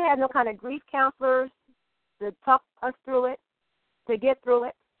 We didn't have no kind of grief counselors to talk us through it, to get through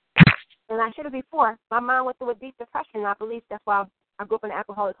it. And I should have before. My mom went through a deep depression, and I believe that's why I grew up in an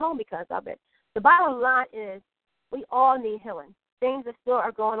alcoholic home because of it. The bottom line is we all need healing. Things that still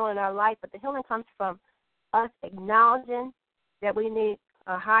are going on in our life, but the healing comes from us acknowledging that we need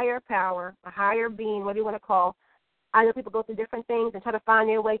a higher power, a higher being, whatever you want to call. I know people go through different things and try to find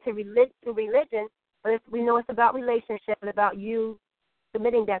their way to religion, but we know it's about relationship and about you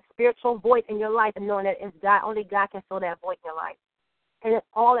submitting that spiritual void in your life and knowing that it's God, only God can fill that void in your life. And it's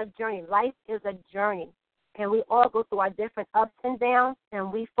all a journey. Life is a journey. And we all go through our different ups and downs,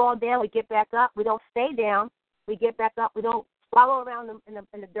 and we fall down, we get back up. We don't stay down. We get back up. We don't wallow around in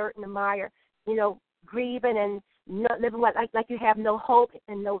the dirt and the mire, you know, grieving and living like you have no hope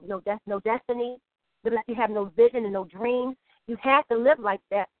and no destiny, living like you have no vision and no dreams. You have to live like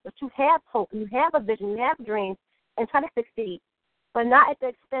that, but you have hope, and you have a vision, you have dreams, and try to succeed, but not at the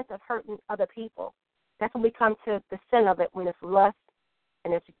expense of hurting other people. That's when we come to the sin of it, when it's lust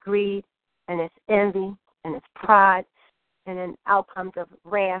and it's greed and it's envy and it's pride and then outcomes of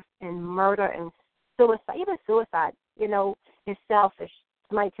wrath and murder and suicide. Even suicide, you know, is selfish.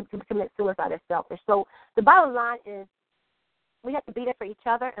 Somebody can commit suicide is selfish. So the bottom line is we have to be there for each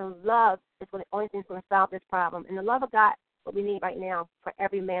other, and love is the only thing that's going to solve this problem. And the love of God, what we need right now for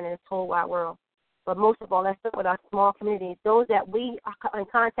every man in this whole wide world. But most of all, let's start with our small communities. Those that we are in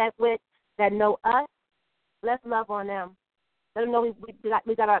contact with that know us, let's love on them. Let them know we got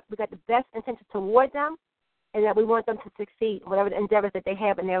the best intentions toward them, and that we want them to succeed in whatever the endeavors that they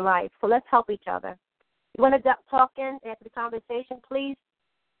have in their life. So let's help each other. If you want to talk in after the conversation, please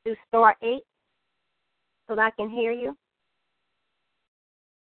do *8 so that I can hear you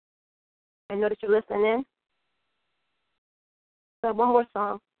and know that you're listening in. So one more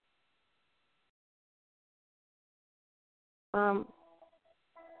song. I'll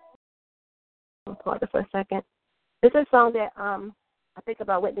pause it for a second. This is a song that I think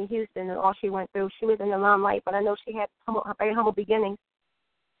about Whitney Houston and all she went through. She was in the limelight, but I know she had very humble beginnings.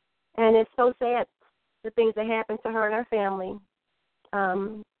 And it's so sad, the things that happened to her and her family.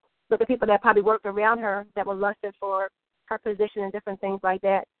 Look at people that probably worked around her that were lusted for her position and different things like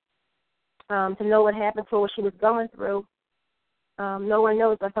that. To know what happened to her, what she was going through. No one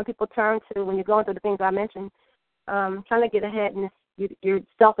knows, but some people turn to, when you're going through the things I mentioned, trying to get ahead, and your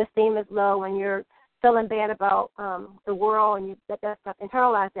self-esteem is low, and you're feeling bad about the world, and you let that stuff,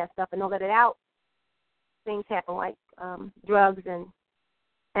 internalize that stuff and don't let it out. Things happen like drugs and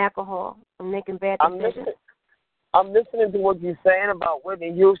alcohol and making bad decisions. I'm listening to what you're saying about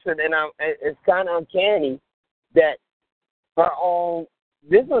Whitney Houston, and it's kind of uncanny that her own.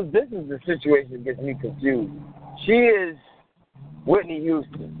 This is the situation that gets me confused. She is Whitney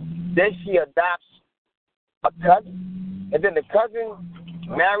Houston. Then she adopts a cousin, and then the cousin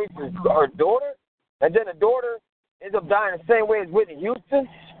marries her daughter, and then the daughter ends up dying the same way as Whitney Houston.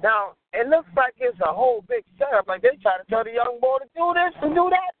 Now, it looks like it's a whole big setup. Like they try to tell the young boy to do this and do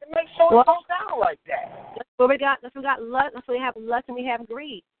that to make sure it don't sound like that. That's what we got. That's what we got. Lust. That's what we have lust and we have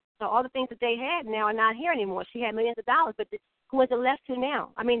greed. So all the things that they had now are not here anymore. She had millions of dollars, but who is it left to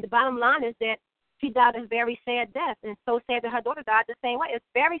now? I mean, the bottom line is that she died a very sad death, and it's so sad that her daughter died the same way. It's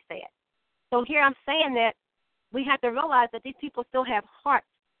very sad. So here I'm saying that we have to realize that these people still have hearts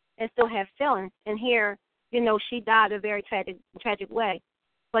and still have feelings. And here, she died a very tragic way.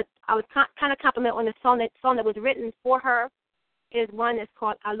 But I was kind of compliment on the song that was written for her is one that's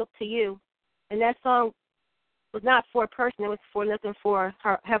called "I Look to You," and that song was not for a person; it was for looking for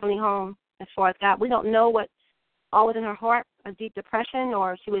her heavenly home as far as God. We don't know what all was in her heart, a deep depression,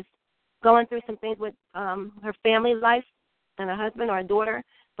 or she was going through some things with her family life and her husband or her daughter.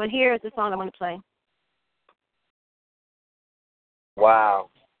 But here is the song I want to play. Wow,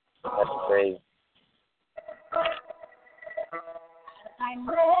 that's crazy. I'm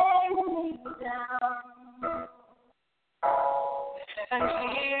laying down and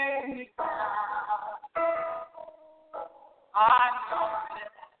hear you down. I know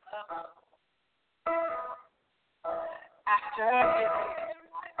that after giving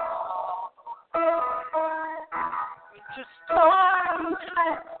my all, it's a storm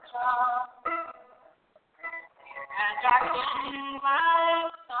has come, and I sing my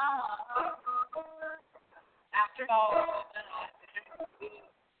song after all that I've been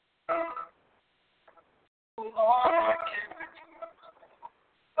through. Lord,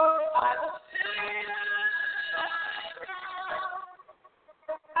 I will sing.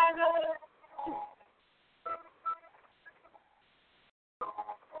 I will.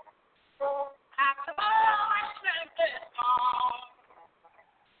 After all my strength is gone,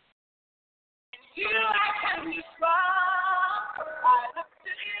 in you I can be strong. I look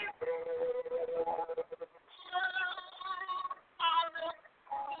to you. I look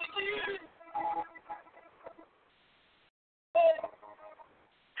to you.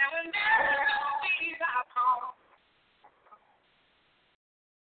 And whenever these are home,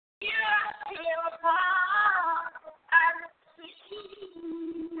 you are still mine. I look to you.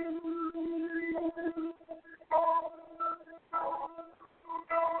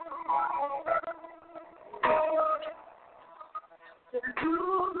 To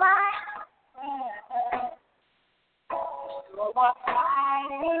my head, so I'm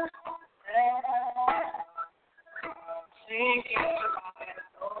fighting, sinking to my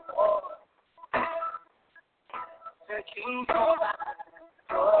soul, searching for my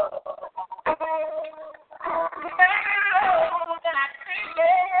soul. That I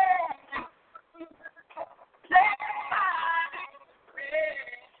created, let my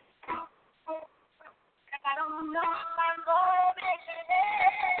breath, and I don't know my motivation,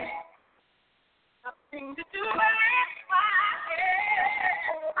 nothing to do with my head.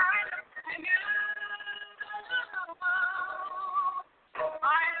 I look to you,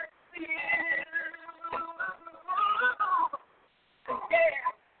 I look to you, yeah.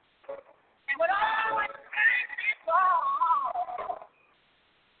 And when all my strength is gone,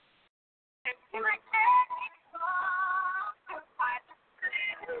 and when I can't be strong, I look to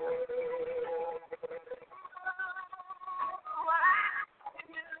you.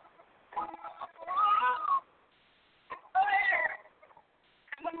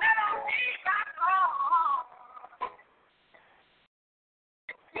 And when melodies are gone,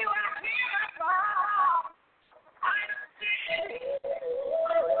 you are here gone. I look to you.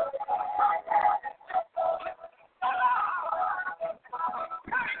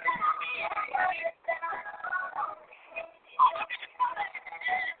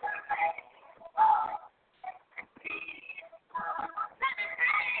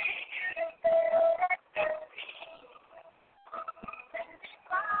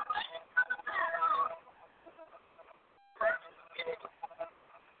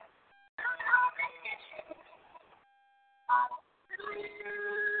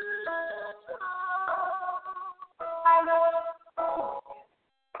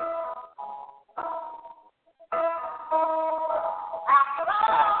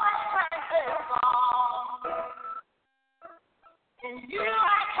 And you, I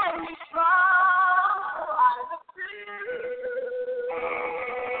can be strong. I look to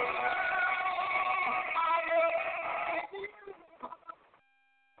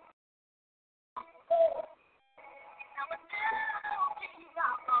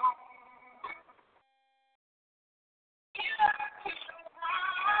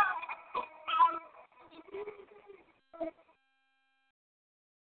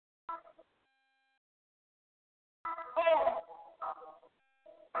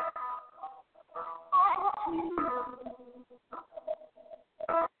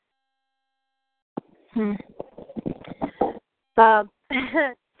a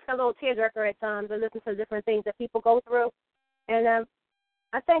little tearjerker at times. I listen to different things that people go through. And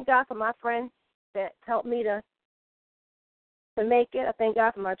I thank God for my friends that helped me to make it. I thank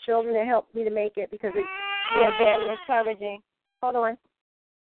God for my children that helped me to make it because they're very encouraging. Hold on.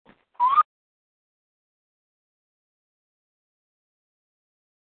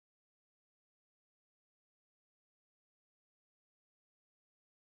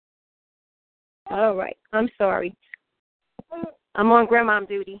 All right. I'm sorry. I'm on grandmom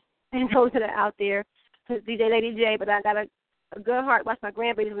duty. And those that are out there, DJ Lady J, but I got a good heart. Watch my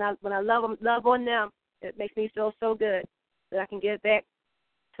grandbabies. When I love on them, it makes me feel so good that I can give back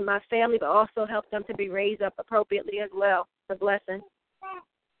to my family, but also help them to be raised up appropriately as well. It's a blessing.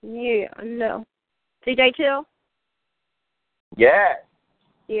 Yeah, I know. DJ Chill? Yeah.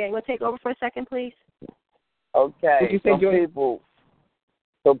 Yeah, you want to take over for a second, please? Okay.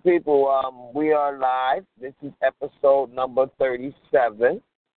 So people, we are live. This is episode number 37,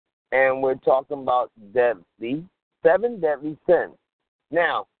 and we're talking about 7 deadly sins.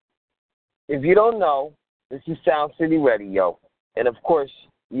 Now, if you don't know, this is Sound City Radio, and of course,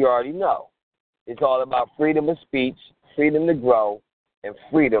 you already know. It's all about freedom of speech, freedom to grow, and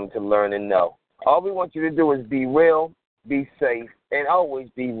freedom to learn and know. All we want you to do is be real, be safe, and always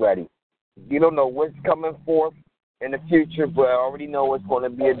be ready. You don't know what's coming forth in the future, but I already know it's going to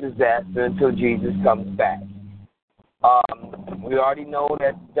be a disaster until Jesus comes back. We already know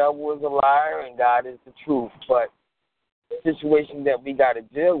that the devil is a liar and God is the truth, but the situation that we got to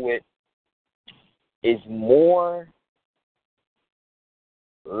deal with is more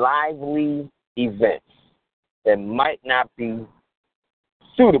lively events that might not be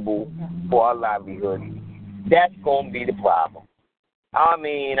suitable for our livelihood. That's going to be the problem. I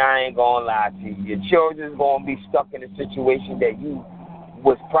mean, I ain't going to lie to you. Your children's going to be stuck in a situation that you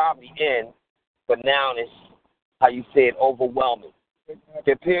was probably in, but now it's, how you say it, overwhelming.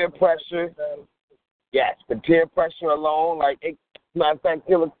 The peer pressure, yes, the peer pressure alone, like, matter of fact,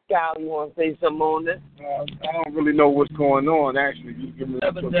 Killer Kyle, you want to say something on this? I don't really know what's going on, actually. You give me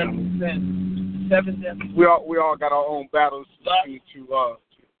 7 we all got our own battles to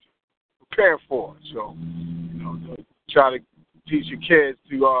prepare for. So, try to teach your kids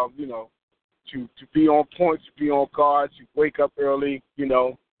to, to be on point, to be on guard, to wake up early, and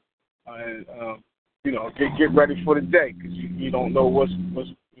get ready for the day because you don't know what's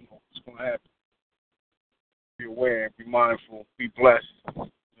going to happen. Be aware, be mindful, be blessed. You know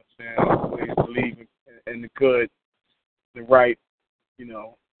what I'm saying? Always believe in the good, the right,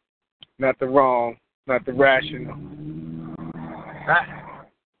 not the wrong, not the rational.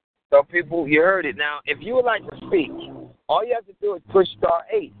 So people, you heard it. Now, if you would like to speak, all you have to do is push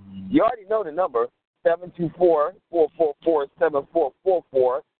 *8. You already know the number,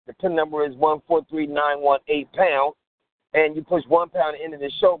 724-444-7444. The PIN number is 143918#, and you push £1 at the end of the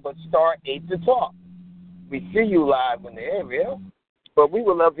show, but *8 to talk. We see you live in the area, but we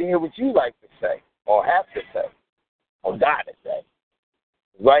would love to hear what you like to say, or have to say, or got to say.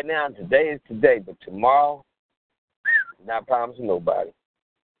 Right now, today is today, but tomorrow, not promising nobody.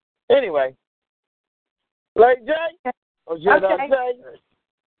 Anyway, Lady J, or should I say,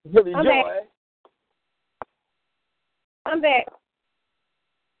 Billy JoY. I'm back.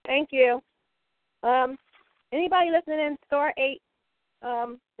 Thank you. Anybody listening in *8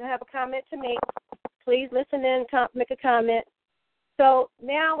 to have a comment to make, please listen in, make a comment. So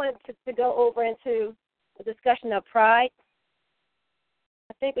now I wanted to go over into the discussion of pride.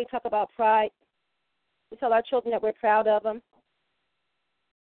 I think we talk about pride. We tell our children that we're proud of them.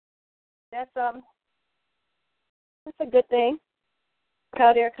 That's a good thing. Proud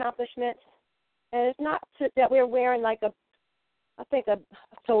of their accomplishments. And it's not that we're wearing like a badge of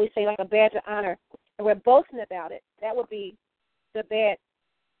honor, and we're boasting about it. That would be the bad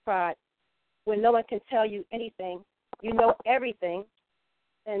pride, when no one can tell you anything. You know everything,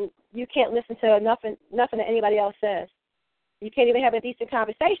 and you can't listen to nothing that anybody else says. You can't even have a decent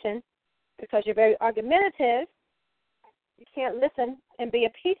conversation because you're very argumentative. You can't listen and be a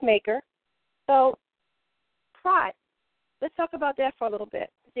peacemaker. So, pride. Let's talk about that for a little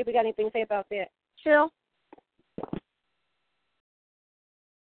bit. See if we got anything to say about that. Chill.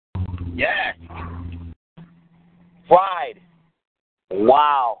 Yes. Pride.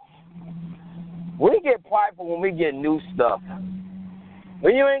 Wow. We get prideful when we get new stuff.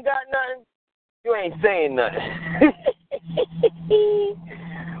 When you ain't got nothing, you ain't saying nothing.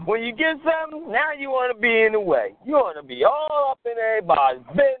 When you get something, now you want to be in the way. You want to be all up in everybody's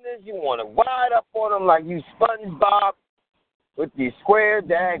business. You want to ride up on them like you SpongeBob with these square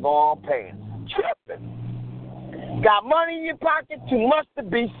daggone pants. Tripping. Got money in your pocket, too much to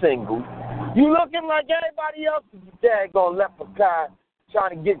be single. You looking like everybody else is a daggone leprechaun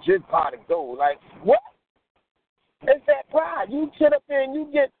trying to get your pot of gold. Like, what? It's that pride. You sit up there and you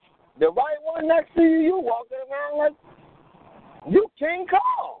get the right one next to you, you walking around like you King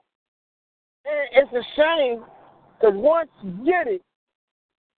Kong. And it's a shame, because once you get it,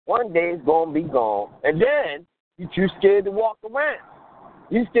 one day it's going to be gone. And then you're too scared to walk around.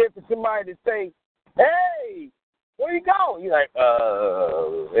 You scared for somebody to say, hey, where you going? You're like,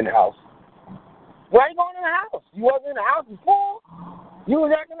 in the house. Why you going in the house? You wasn't in the house before. You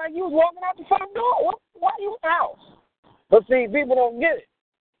was acting like you was walking out the front door. Why are you in the house? But see, people don't get it.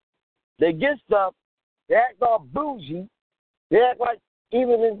 They get stuff. They act all bougie. They act like,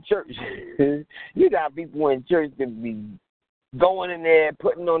 even in church, you got people in church that be going in there,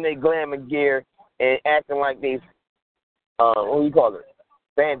 putting on their glamour gear, and acting like they, what do you call it?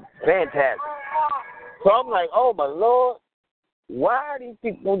 Fantastic. So I'm like, oh my Lord, why are these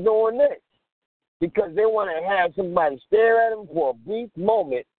people doing this? Because they want to have somebody stare at them for a brief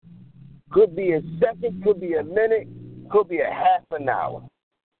moment. Could be a second, could be a minute, could be a half an hour.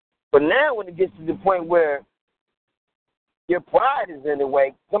 But now when it gets to the point where your pride is in the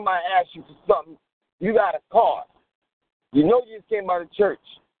way, somebody asks you for something, you got a car. You know you just came out of church.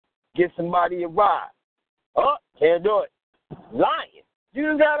 Get somebody a ride. Oh, can't do it. Lying. You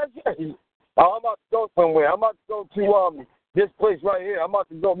just got a church. Oh, I'm about to go somewhere. I'm about to go to this place right here. I'm about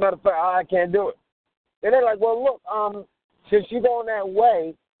to go. Matter of fact, I can't do it. And they're like, well, look, since you're going that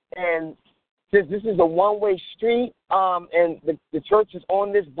way, and since this is a one-way street, and the church is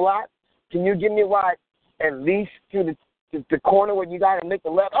on this block, can you give me a ride at least to the corner where you got to make a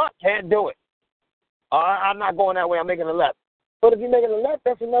left? Oh, can't do it. I'm not going that way. I'm making a left. But if you're making a left,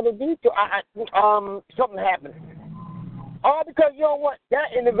 that's another detour. Something happened. All because you don't want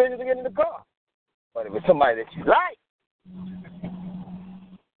that individual to get in the car. But if it's somebody that you like,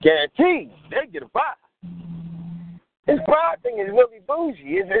 guaranteed they get a ride. This pride thing is really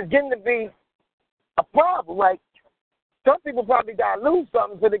bougie. It's getting to be a problem. Like, some people probably got to lose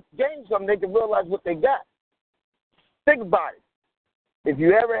something so they gain something, they can realize what they got. Think about it. If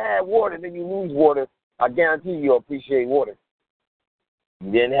you ever had water, then you lose water, I guarantee you'll appreciate water.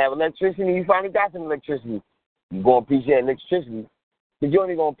 You didn't have electricity, you finally got some electricity. You're going to appreciate electricity, but you're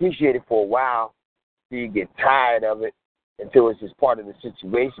only going to appreciate it for a while till you get tired of it, until it's just part of the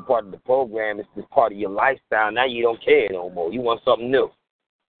situation, part of the program. It's just part of your lifestyle. Now you don't care no more. You want something new.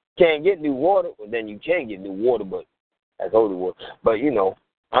 Can't get new water, well, then you can get new water, but that's holy water. But, you know,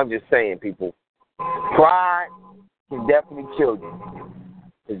 I'm just saying, people, pride can definitely kill you,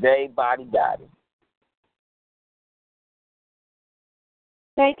 because everybody got it.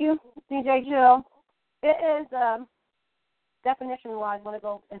 Thank you, DJ Jill. It is, definition-wise, I want to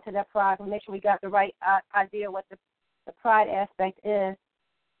go into that pride and make sure we got the right idea what the pride aspect is.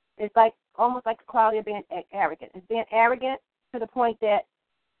 It's like almost like the quality of being arrogant. It's being arrogant to the point that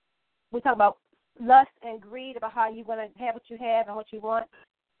we talk about lust and greed, about how you want to have what you have and what you want.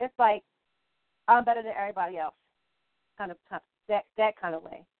 It's like, I'm better than everybody else, kind of that kind of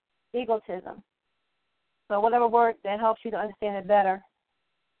way. Egotism. So whatever word that helps you to understand it better.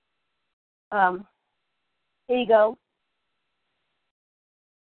 Ego.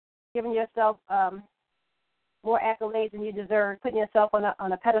 Giving yourself more accolades than you deserve, putting yourself on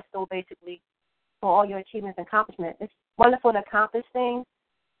a pedestal, basically, for all your achievements and accomplishments. It's wonderful to accomplish things,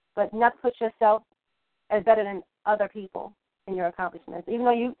 but not put yourself as better than other people in your accomplishments. Even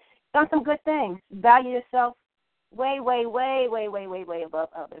though you've done some good things, value yourself way, way, way, way, way, way, way above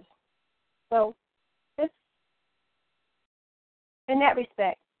others. So, just in that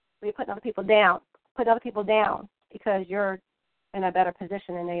respect, we're putting other people down. Put other people down because you're in a better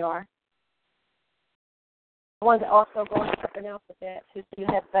position than they are. I wanted to also go into something else with that, so you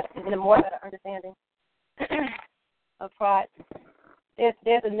have a more better understanding of pride. There's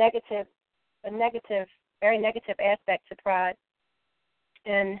a negative, very negative aspect to pride.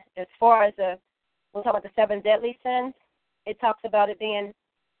 And as far as we'll talk about the 7 deadly sins, it talks about it being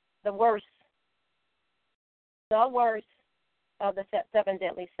the worst of the 7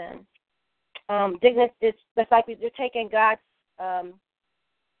 deadly sins. Dignity is like you're taking God's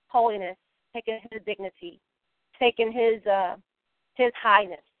holiness, taking His dignity, taking His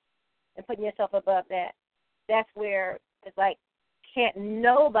highness, and putting yourself above that. That's where it's like, can't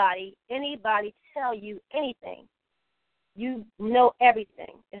anybody tell you anything. You know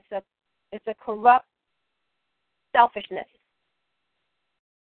everything. It's a corrupt selfishness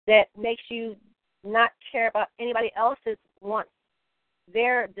that makes you not care about anybody else's wants,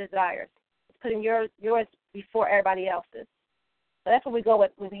 their desires. It's putting yours before everybody else's. So that's what we go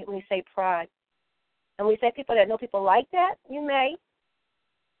with when we say pride. And we say people that know people like that, you may.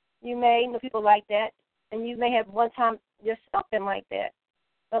 You may know people like that, and you may have one time yourself been like that.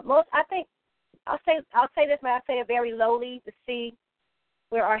 But most, I think, I'll say this, but I say it very lowly to see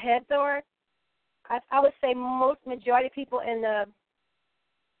where our heads are. I would say majority of people in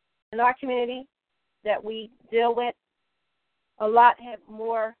our community that we deal with, a lot have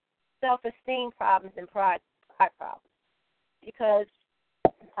more self-esteem problems than pride problems, because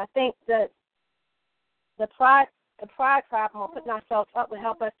I think that the pride problem, or putting ourselves up, would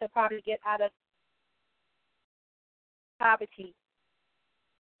help us to probably get out of poverty.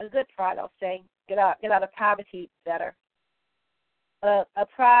 A good pride, I'll say, get out of poverty better. A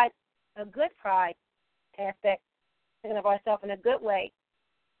good pride aspect, thinking of ourselves in a good way,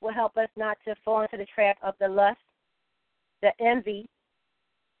 will help us not to fall into the trap of the lust, the envy,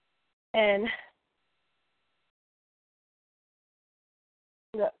 and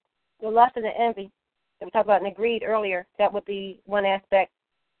the lust and the envy that we talked about in the greed earlier. That would be one aspect.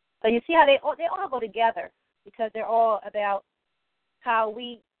 So you see how they all go together, because they're all about how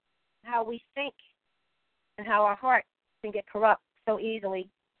we think and how our heart can get corrupt so easily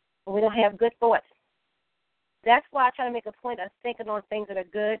when we don't have good thoughts. That's why I try to make a point of thinking on things that are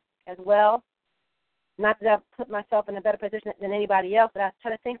good as well. Not that I've put myself in a better position than anybody else, but I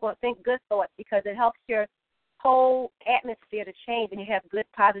try to think good thoughts, because it helps your whole atmosphere to change when you have good,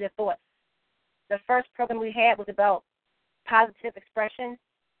 positive thoughts. The first program we had was about positive expression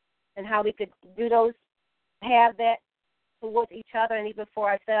and how we could do those, have that towards each other and even for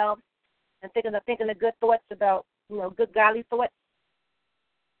ourselves, and thinking of good thoughts about, good godly thoughts.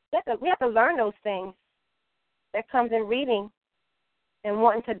 We have to learn those things. That comes in reading and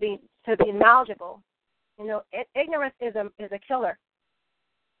wanting to be knowledgeable. Ignorance is a killer.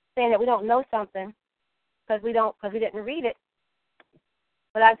 Saying that we don't know something because we didn't read it.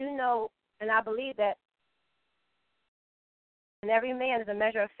 But I do know, and I believe that in every man is a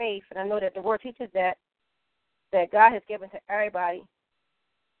measure of faith, and I know that the Word teaches that God has given to everybody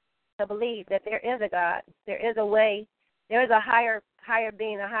to believe that there is a God, there is a way, there is a higher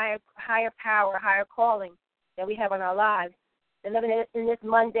being, a higher power, a higher calling that we have in our lives. And living in this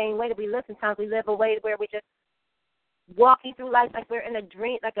mundane way that we live, sometimes we live a way where we're just walking through life like we're in a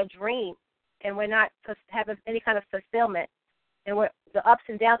dream, and we're not having any kind of fulfillment. And the ups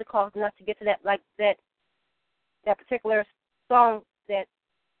and downs are causing us to get to that particular song that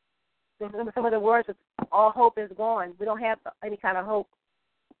some of the words of all hope is gone. We don't have any kind of hope,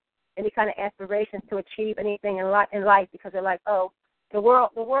 any kind of aspirations to achieve anything in life, because they're like, oh, the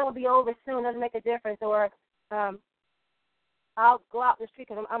world will be over soon, doesn't make a difference, or I'll go out in the street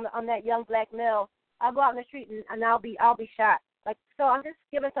because I'm that young black male. I'll go out in the street and I'll be shot. Like, so I'm just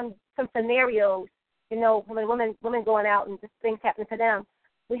giving some scenarios, when women going out and just things happening to them.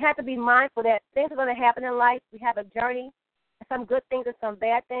 We have to be mindful that things are going to happen in life. We have a journey, some good things and some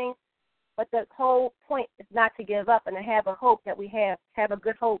bad things, but the whole point is not to give up and to have a hope that we have a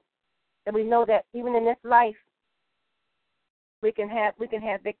good hope, that we know that even in this life we can have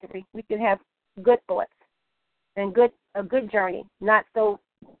victory. We can have good thoughts and a good journey, not so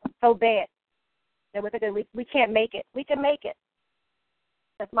bad that we're thinking we can't make it. We can make it.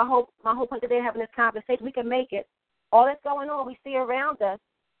 That's my whole point today, having this conversation. We can make it. All that's going on, we see around us,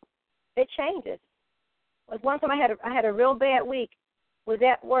 it changes. Like one time I had a real bad week. Was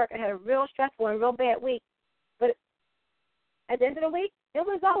at work. I had a real stressful and real bad week. But at the end of the week, it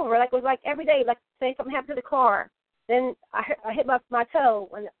was over. Like, it was like every day, like say something happened to the car. Then I hit my toe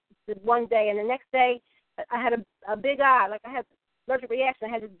one day, and the next day I had a big eye. Like, I had allergic reaction.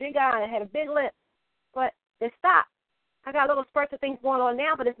 I had this big eye. I had a big lip. But it stopped. I got little spurts of things going on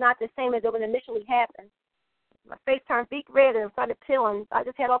now, but it's not the same as it when initially happened. My face turned beet red and started peeling. I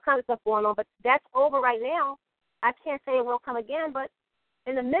just had all kinds of stuff going on. But that's over right now. I can't say it won't come again, but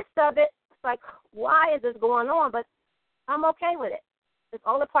in the midst of it, it's like, why is this going on? But I'm okay with it. It's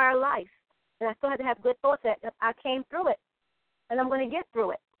all a part of life. And I still had to have good thoughts that I came through it, and I'm going to get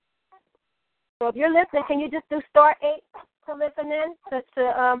through it. So if you're listening, can you just do star 8 to listen in,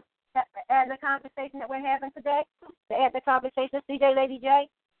 to add the conversation that we're having today, to add the conversation, CJ Lady J?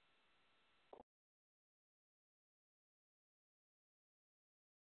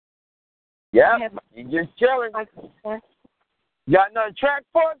 Yeah, you're just chilling. Got another track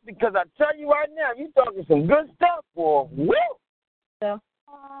for us? Because I tell you right now, you talking some good stuff, boy. Woo! So,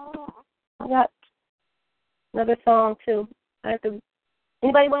 I got another song too.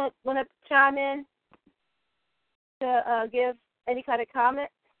 Anybody want to chime in to give any kind of comment?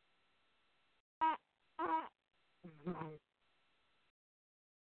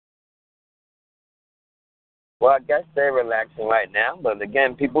 Well, I guess they're relaxing right now. But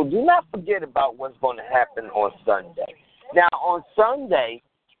again, people, do not forget about what's going to happen on Sunday. Now, on Sunday,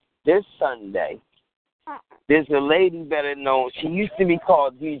 this Sunday, there's a lady better known. She used to be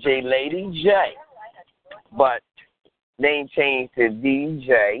called DJ Lady J, but name changed to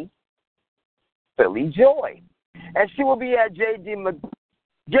DJ Philly JoY. And she will be at J.D.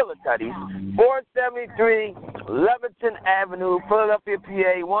 McGillicuddy's, 473 Leverton Avenue, Philadelphia,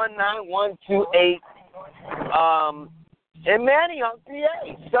 PA, 19128. In Manioc,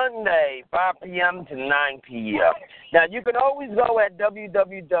 PA, Sunday, 5 p.m. to 9 p.m. Now, you can always go at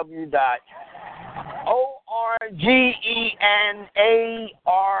www.orgenarose.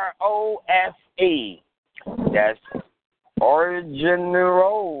 That's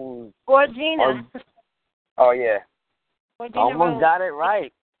Origina. Orgina. Oh, yeah. Orgina Almost Rose. got it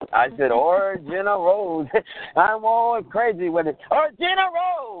right. I said Origina Rose. I'm always crazy with it. Origina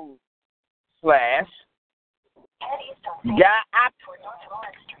Rose /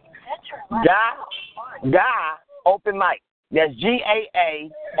 Ga open mic. That's GAA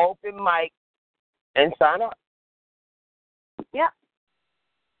open mic, and sign up. Yep.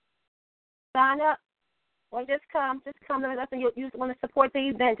 Sign up. Or just come. Just come. Let me know you want to support the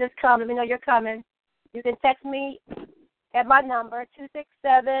event. Just come. Let me know you're coming. You can text me at my number,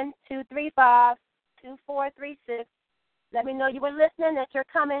 267-235-2436. Let me know you were listening, that you're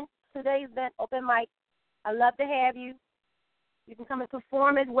coming to the event, open mic. I'd love to have you. You can come and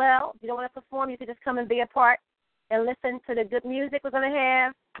perform as well. If you don't want to perform, you can just come and be a part and listen to the good music we're going to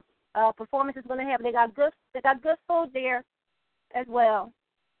have. Performances we're going to have. They got good food there as well.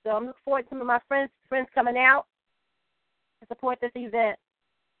 So I'm looking forward to some of my friends coming out to support this event.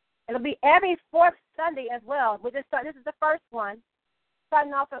 It'll be every fourth Sunday as well. This is the first one.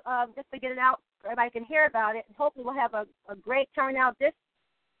 Starting off just to get it out so everybody can hear about it. And hopefully we'll have a great turnout this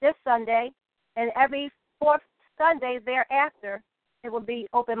Sunday. And every fourth Sunday thereafter, it will be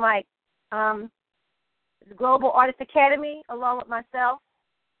open mic. The Global Artist Academy, along with myself.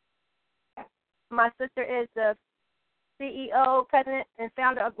 My sister is the CEO, president, and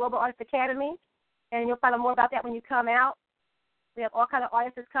founder of Global Artist Academy. And you'll find out more about that when you come out. We have all kinds of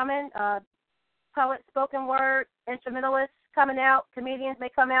artists coming, poets, spoken word, instrumentalists coming out, comedians may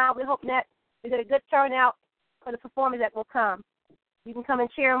come out. We hope that we get a good turnout for the performers that will come. You can come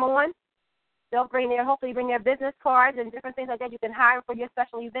and cheer them on. They'll hopefully bring their business cards and different things like that. You can hire for your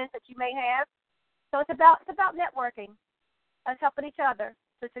special events that you may have. So it's about networking. Us helping each other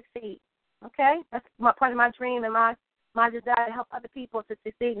to succeed. Okay? That's part of my dream and my desire to help other people to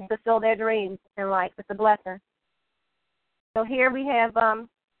succeed and fulfill their dreams in life. It's a blessing. So here we have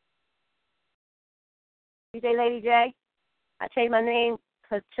DJ Lady J. I changed my name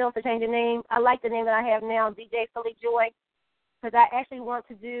because Chill to change the name. I like the name that I have now, DJ Philly JoY, because I actually want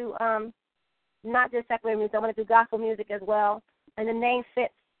to do not just secular music. I want to do gospel music as well. And the name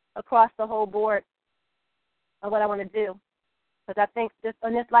fits across the whole board of what I want to do. Because I think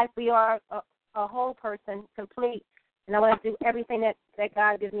in this life we are a whole person, complete. And I want to do everything that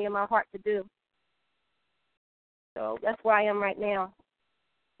God gives me in my heart to do. So that's where I am right now.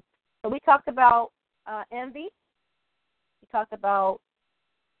 So we talked about envy. We talked about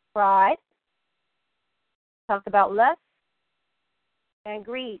pride. We talked about lust and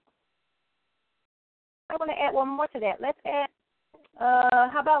greed. I want to add one more to that. Let's add,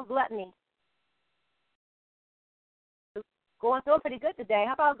 how about gluttony? Going through pretty good today.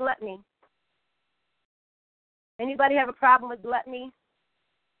 How about gluttony? Anybody have a problem with gluttony?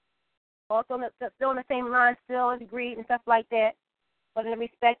 Also, still on the same line, still is greed and stuff like that. But in the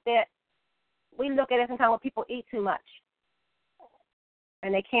respect that we look at it sometimes when people eat too much.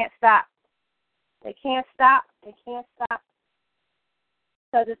 And they can't stop. They can't stop. They can't stop.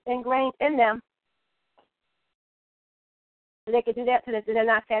 Because it's ingrained in them. So they can do that till they're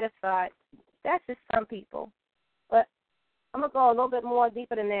not satisfied. That's just some people. But I'm going to go a little bit more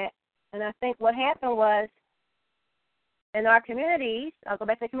deeper than that. And I think what happened was, in our communities, I'll go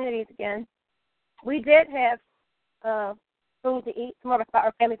back to the communities again, we did have food to eat. Some of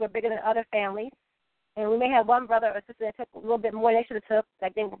our families were bigger than other families. And we may have one brother or sister that took a little bit more than they should have took.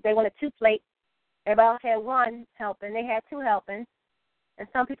 Like they wanted 2 plates. Everybody else had 1 helping. They had 2 helping. And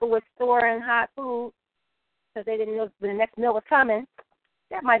some people were storing hot food because they didn't know when the next meal was coming.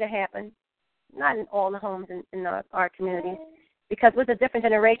 That might have happened. Not in all the homes in our communities. Because it was a different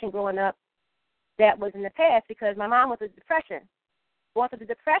generation growing up that was in the past, because my mom was in depression. Going through the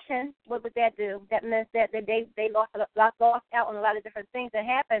depression, what would that do? That meant that they lost out on a lot of different things that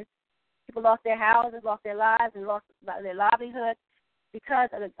happened. People lost their houses, lost their lives, and lost their livelihood because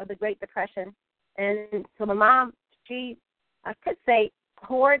of the Great Depression. And so my mom, I could say,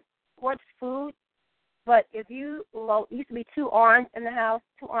 hoards food, but if used to be 2 arms in the house,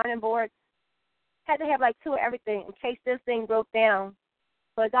 2 ironing boards, had to have like 2 of everything in case this thing broke down.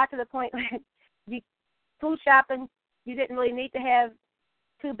 So it got to the point where food shopping, you didn't really need to have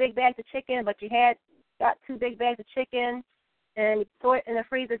 2 big bags of chicken, but you got 2 big bags of chicken, and you throw it in the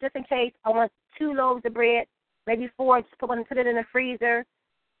freezer just in case. I want 2 loaves of bread, maybe 4, just put it in the freezer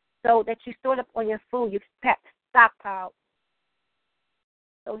so that you store it up on your food. You stockpile.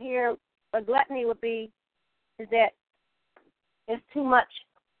 So here, a gluttony is that it's too much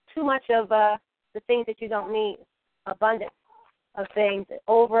of the things that you don't need, abundance of things.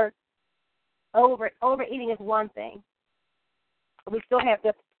 Overeating is one thing. We still have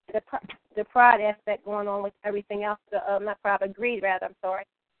the pride aspect going on with everything else. Not pride, but greed, rather. I'm sorry.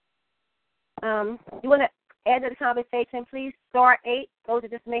 You want to add to the conversation, please? Star 8. Those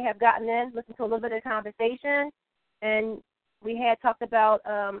that just may have gotten in, listen to a little bit of the conversation. And we had talked about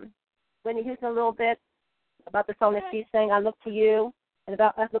Whitney Houston a little bit, about the song that she's saying, I Look to You, and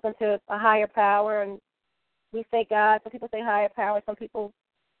about us looking to a higher power. And we say God. Some people say higher power. Some people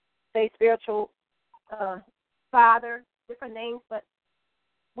say spiritual father, different names. But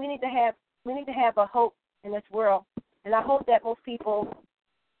we need to have a hope in this world. And I hope that most people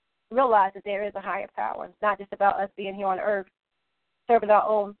realize that there is a higher power. It's not just about us being here on earth, serving our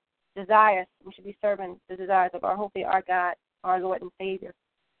own desires. We should be serving the desires of hopefully our God, our Lord and Savior.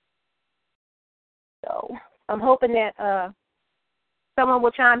 So I'm hoping that someone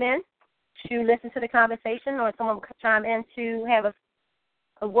will chime in to listen to the conversation, or someone will chime in to have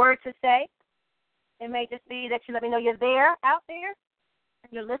a word to say. It may just be that you let me know you're there, out there,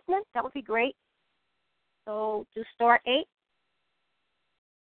 and you're listening. That would be great. So do star 8.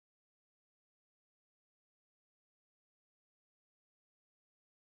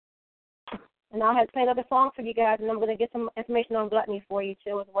 And I'll have to play another song for you guys, and I'm going to get some information on gluttony for you,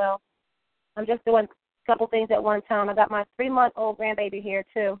 too, as well. I'm just doing a couple things at one time. I got my 3-month-old grandbaby here,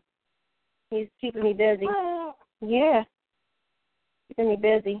 too. He's keeping me busy. Yeah, keeping me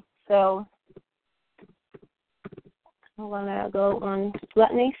busy. So I'm going to go on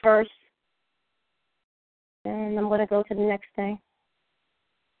gluttony first, and I'm going to go to the next thing.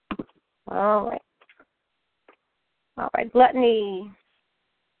 All right, gluttony.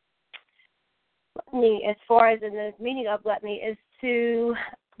 Gluttony, as far as in the meaning of gluttony, is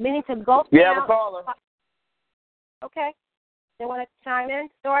meaning to gulp down. You have a caller. Okay. They want to chime in?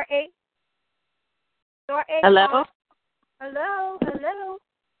 Star 8. Star 8. Hello.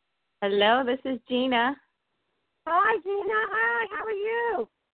 Hello, this is Gina. Hi, Gina. Hi, how are you?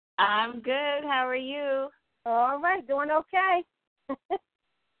 I'm good. How are you? All right, doing okay.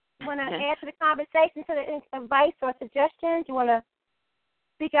 You want to add to the conversation, to the advice or suggestions? You want to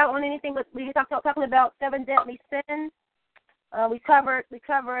speak out on anything? We were talking about 7 deadly sins. We covered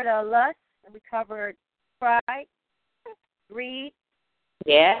lust, and we covered pride, greed.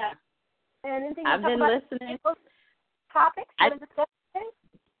 Yeah. And anything I've been listening. Topics?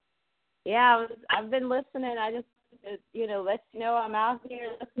 Yeah, I've been listening. I just, let you know I'm out here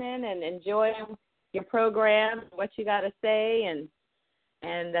listening and enjoying your program, what you got to say,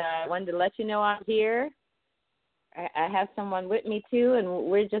 and I wanted to let you know I'm here. I have someone with me, too, and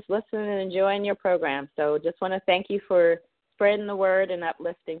we're just listening and enjoying your program. So just want to thank you for spreading the word and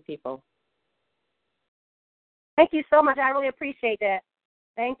uplifting people. Thank you so much. I really appreciate that.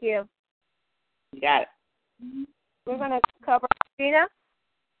 Thank you. You got it. We're going to cover Gina.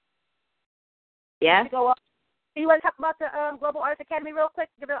 Yeah. You want to talk about the Global Arts Academy real quick?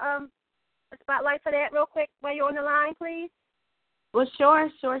 Give a spotlight for that real quick while you're on the line, please. Well, sure.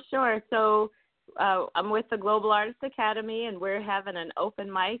 So I'm with the Global Artist Academy, and we're having an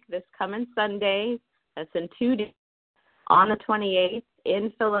open mic this coming Sunday. That's in 2 days, on the 28th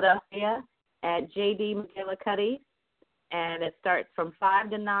in Philadelphia at J.D. McGillicuddy, and it starts from 5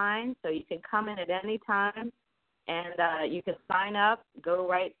 to 9, so you can come in at any time, and you can sign up. Go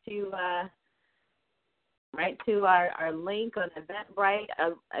right to our link on Eventbrite.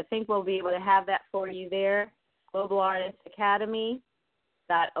 I think we'll be able to have that for you there. Global Artist Academy.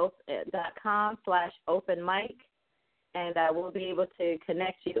 .com/open mic, and we'll be able to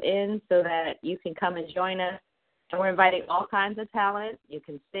connect you in so that you can come and join us. And we're inviting all kinds of talent. You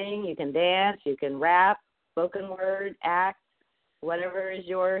can sing, you can dance, you can rap, spoken word, act, whatever is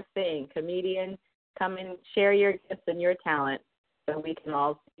your thing. Comedian, come and share your gifts and your talent so we can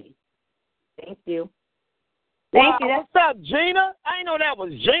all see. Thank you. Thank you. What's up, Gina? I didn't know that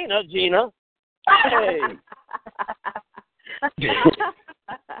was Gina. Hey.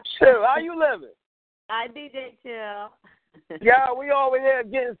 Sure, how you living? I DJ Chill. Yeah, we over here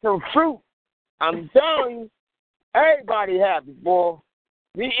getting some fruit. I'm telling you, everybody happy, boy.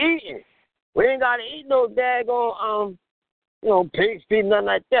 We eating. We ain't got to eat no daggone, pig's feet, nothing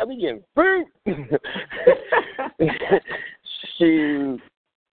like that. We getting fruit. Shoot.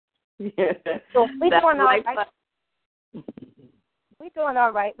 So we're That's doing all life. right. We're doing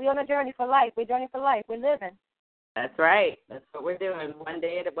all right. We're on a journey for life. We're journey for life. We're living. That's right. That's what we're doing. One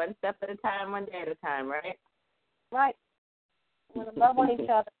step at a time, one day at a time, right? Right. We want to love on each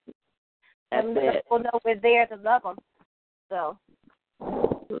other. That's and it. people know we're there to love them. So.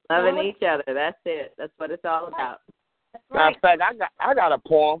 Loving each other. That's it. That's what it's all about. That's Matter right. of fact, I got a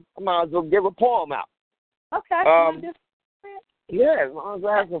poem. I might as well give a poem out. Okay. Yeah, as long as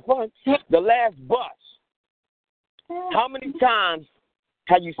we're having fun. The last bus. How many times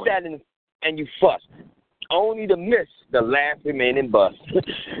have you sat in and you fussed, only to miss the last remaining bus?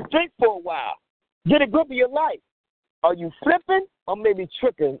 Think for a while. Get a grip of your life. Are you flipping or maybe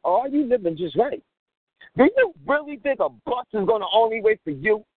tricking, or are you living just right? Do you really think a bus is going to only wait for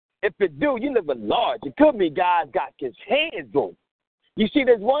you? If it do, you living large. It could be God got his hands on. You see,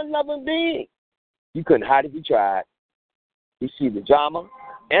 there's one loving being. You couldn't hide if you tried. You see the drama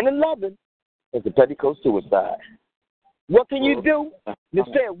and the loving is the petticoat suicide. What can you do to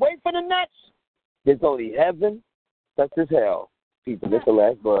stay away from the nuts? There's only heaven, such as hell. People, it's the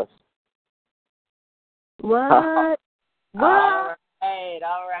last bus. What? What?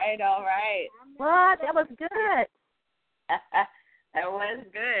 All right. What? That was good. That was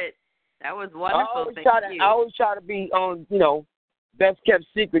good. That was wonderful. I always try to be on, best kept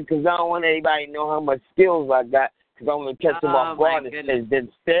secret because I don't want anybody to know how much skills I got because I want to catch them off guard and then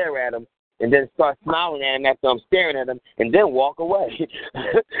stare at them and then start smiling at them after I'm staring at them and then walk away.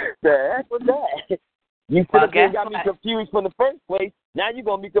 The heck with that? You could have got me confused from the first place. Now you're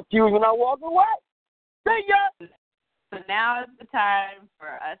going to be confused when I walk away. See ya! So now is the time for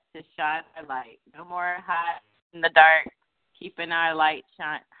us to shine our light. No more hide in the dark, keeping our light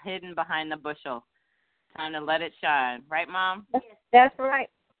hidden behind the bushel. Time to let it shine. Right, Mom? That's right.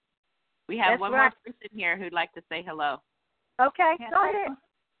 We have one more person here who'd like to say hello. Okay, go ahead.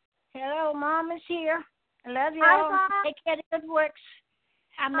 Hello, Mom is here. I love you Hi, all. Mom. Take care of the good works.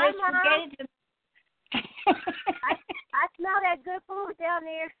 I Hi, may Mom. forget it. I smell that good food down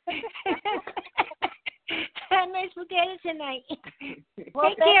there. I may forget it tonight. Well,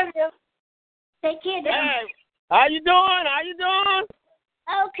 Take care. Take care. Hey, how you doing?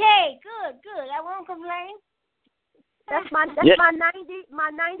 Okay, good. I won't complain. That's my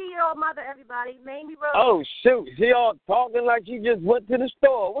 90-year-old mother. Everybody, Mamie Rose. Oh shoot, she all talking like she just went to the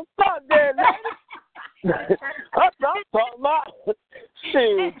store. What's up there, lady? I'm talking about.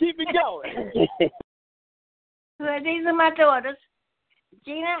 Shoot, keep it going. Well, these are my daughters,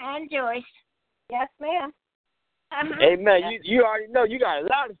 Gina and Joyce. Yes, ma'am. Hey man, you already know you got a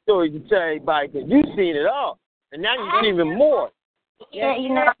lot of stories to tell everybody because you've seen it all, and now you've seen even more. Yeah,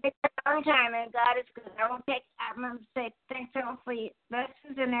 it's a long time, and God is good. I'm going to say thanks all for your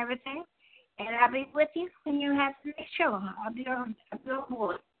lessons and everything, and I'll be with you when you have the next show. I'll be on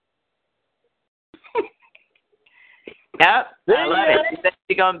board. Yep, I love it. You said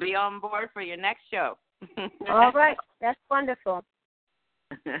you're going to be on board for your next show. All right, that's wonderful.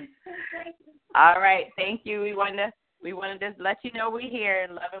 All right, thank you. We want to just let you know we're here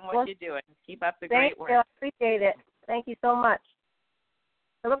and loving what you're doing. Keep up the great work. Thank you. I appreciate it. Thank you so much.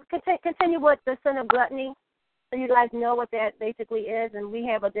 So let's continue with the sin of gluttony, so you guys know what that basically is, and we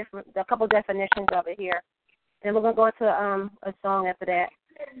have a couple definitions of it here. And we're gonna go into a song after that.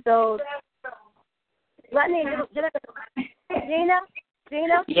 So gluttony. Gina.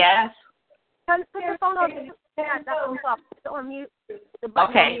 Yes. Put your phone on. It's on mute.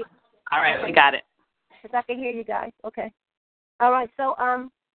 Okay. All right, we got it. Because I can hear you guys. Okay. All right. So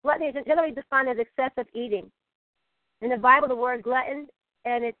gluttony is generally defined as excessive eating. In the Bible, the word glutton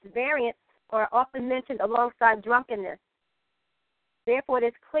and its variants are often mentioned alongside drunkenness. Therefore, it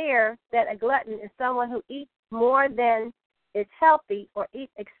is clear that a glutton is someone who eats more than is healthy or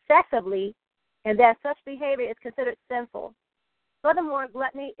eats excessively, and that such behavior is considered sinful. Furthermore,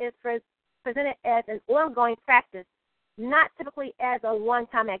 gluttony is presented as an ongoing practice, not typically as a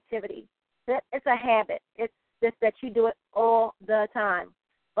one-time activity. It's a habit. It's just that you do it all the time.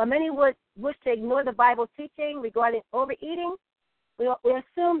 But many would wish to ignore the Bible teaching regarding overeating. We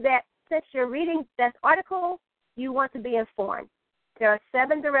assume that since you're reading this article, you want to be informed. There are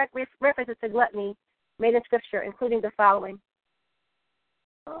 7 direct references to gluttony made in Scripture, including the following.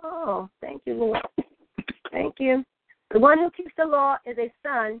 Oh, thank you, Lord. Thank you. The one who keeps the law is a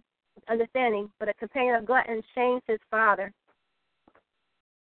son with understanding, but a companion of glutton shames his father.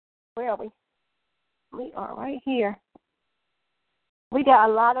 Where are we? We are right here. We got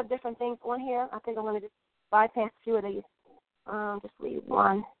a lot of different things on here. I think I'm going to just bypass a few of these. Just leave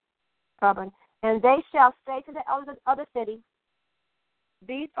one covered. And they shall say to the elders of the city,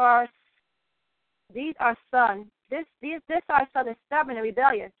 These our son. This our son is stubborn and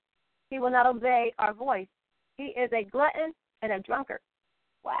rebellious. He will not obey our voice. He is a glutton and a drunkard.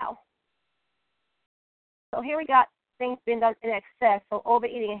 Wow. So here we got things being done in excess. So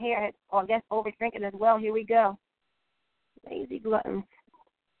overeating here, or I guess over drinking as well. Here we go. Lazy gluttons.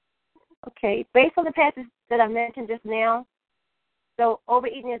 Okay, based on the passage that I mentioned just now, so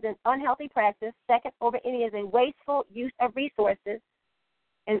overeating is an unhealthy practice. Second, overeating is a wasteful use of resources.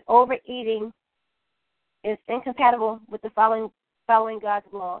 And overeating is incompatible with the following God's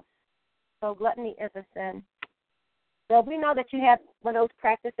laws. So gluttony is a sin. So if we know that you have one of those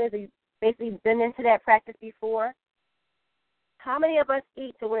practices, or you've basically been into that practice before, how many of us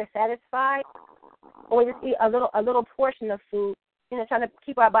eat till we're satisfied, or we just eat a little portion of food, trying to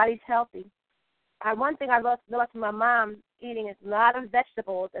keep our bodies healthy? One thing I love to my mom eating is a lot of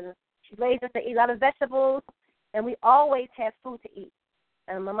vegetables, and she raised us to eat a lot of vegetables, and we always have food to eat.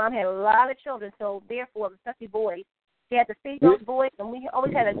 And my mom had a lot of children, so therefore, especially boys, she had to feed those boys, and we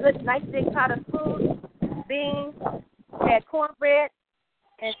always had a good, nice big pot of food, beans, we had cornbread,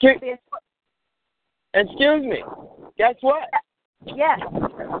 and Excuse me. Guess what? Yes.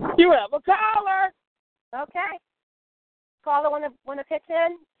 You have a caller. Okay. Caller want to pitch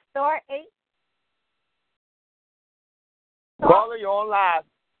in? Star 8. Caller, you're on live.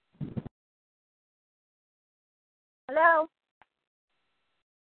 Hello.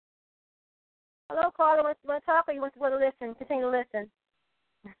 Hello, caller. Want to talk, or you want to listen? Continue to listen.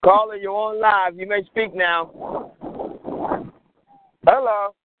 Caller, you're on live. You may speak now.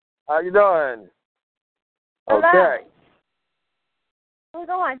 Hello. How you doing? Hello. Okay. Who's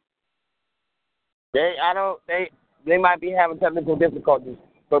on? They might be having technical difficulties,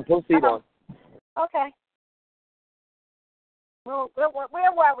 but proceed on. Okay. Well, where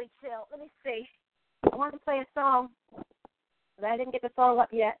were we, Chill? Let me see. I wanted to play a song, but I didn't get the song up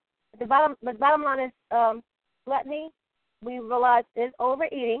yet. The bottom line is gluttony. We realize is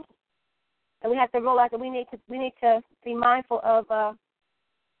overeating, and we have to realize that we need to be mindful of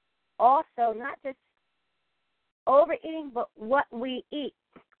also not just overeating, but what we eat.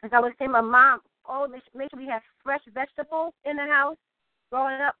 As I was saying, my mom always make sure we have fresh vegetables in the house.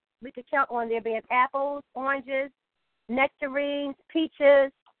 Growing up, we could count on there being apples, oranges, nectarines,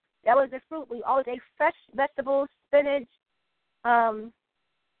 peaches. That was the fruit. We always ate fresh vegetables, spinach.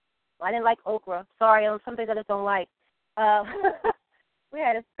 I didn't like okra. Sorry, some things I just don't like. We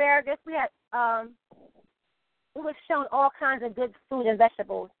had asparagus. We were shown all kinds of good food and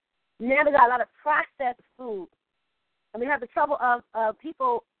vegetables. Now we got a lot of processed food. And we have the trouble of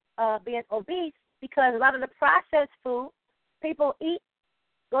people being obese because a lot of the processed food people eat,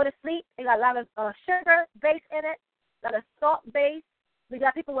 go to sleep, they got a lot of sugar base in it, a lot of salt base. We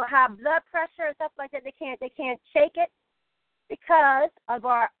got people with high blood pressure and stuff like that. They can't shake it because of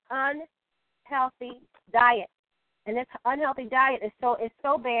our unhealthy diet. And this unhealthy diet is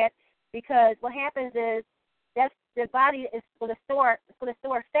so bad because what happens is that the body is going to store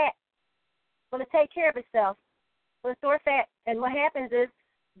fat. It's going to take care of itself. It's going to store fat, and what happens is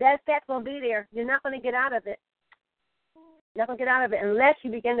that fat's going to be there. You're not going to get out of it. You're not going to get out of it unless you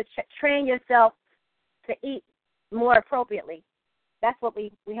begin to train yourself to eat more appropriately. That's what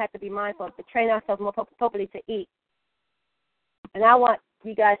we have to be mindful of, to train ourselves more appropriately to eat. And I want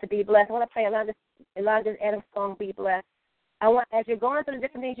you guys to be blessed. I want to play Elijah Adams' song, Be Blessed. I want, as you're going through the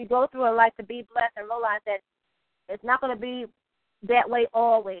different things you go through in life, to be blessed and realize that it's not going to be that way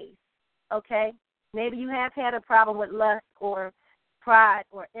always, okay? Maybe you have had a problem with lust or pride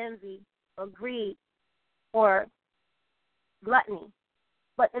or envy or greed or gluttony,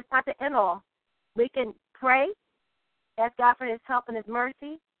 but it's not the end all. We can pray, ask God for His help and His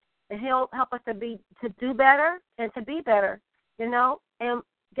mercy, and He'll help us to do better and to be better, And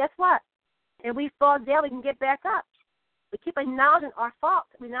guess what? If we fall down, we can get back up. We keep acknowledging our faults.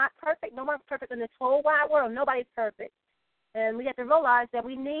 We're not perfect. No one's perfect in this whole wide world. Nobody's perfect. And we have to realize that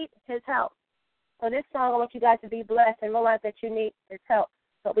we need His help. So this song, I want you guys to be blessed and realize that you need His help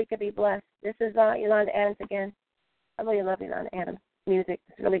so we can be blessed. This is Yolanda Adams again. I really love Yolanda Adams' music.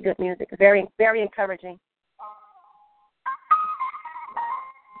 It's really good music. It's very, very encouraging.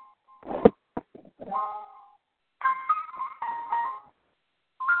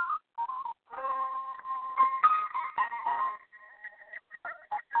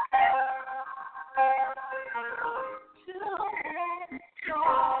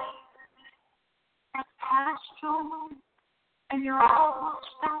 And you're almost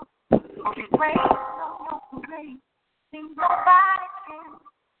out. You pray, so you pray. Think nobody cares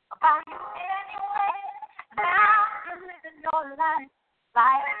about you anyway. Now you're living your life.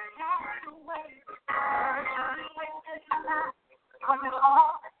 Life has away. From it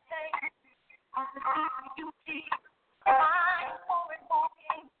all the same. As the people you see. Mind for it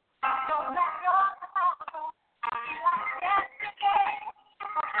walking.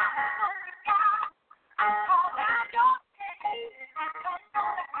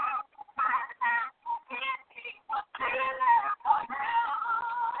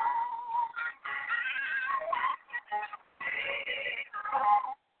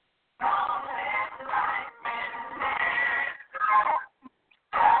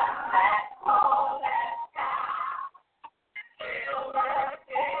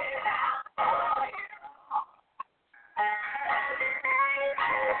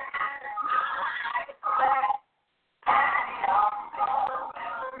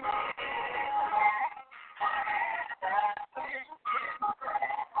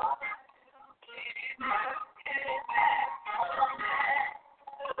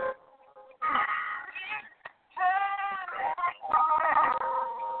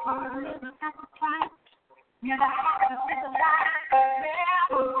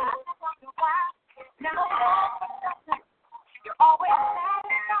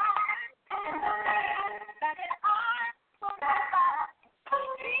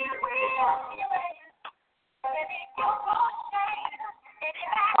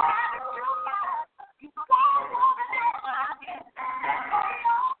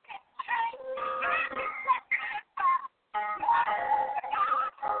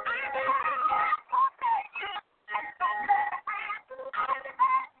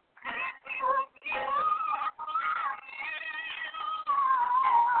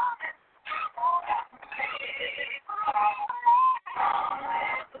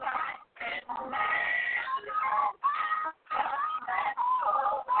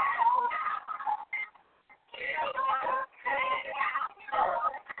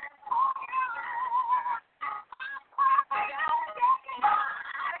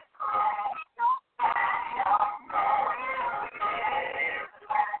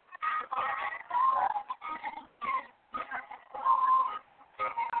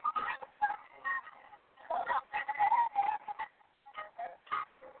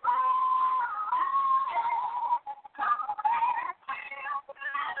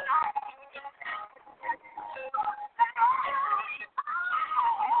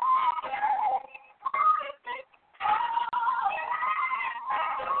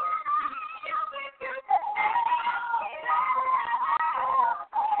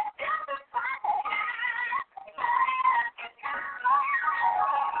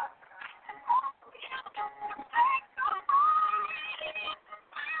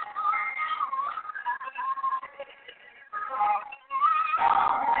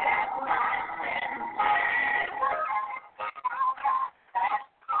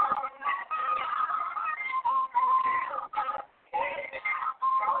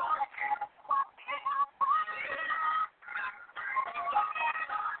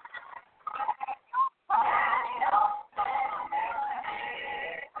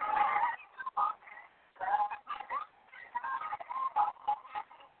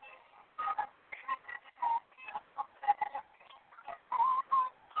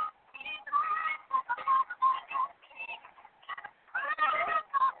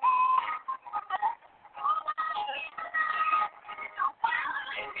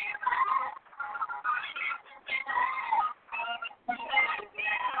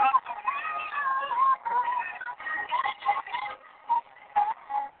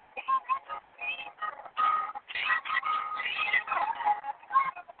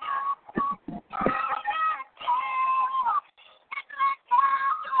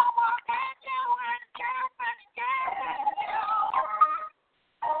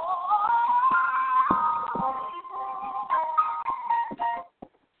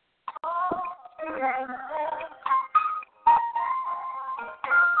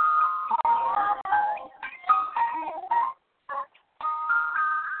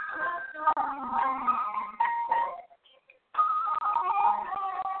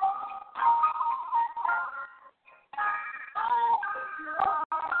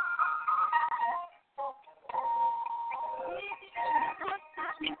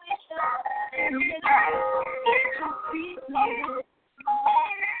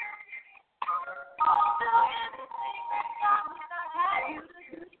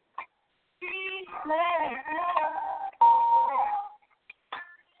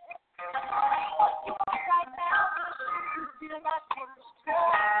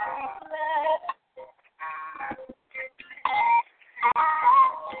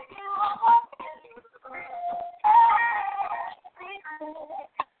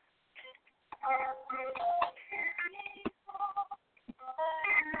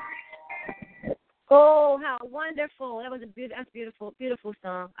 Oh, how wonderful. That was that's beautiful, beautiful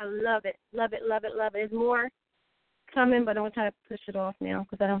song. I love it, love it, love it, love it. There's more coming, but I'm going to try to push it off now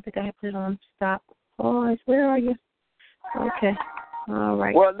because I don't think I have put it on stop. Pause. Where are you? Okay. All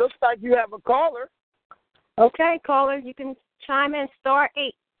right. Well, it looks like you have a caller. Okay, caller, you can chime in, *8.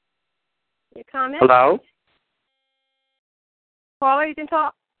 Your comment? Hello? Caller, you can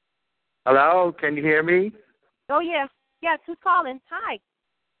talk. Hello, can you hear me? Oh, yeah. Yes, who's calling? Hi.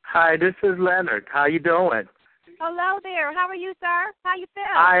 Hi, this is Leonard. How you doing? Hello there. How are you, sir? How you feel?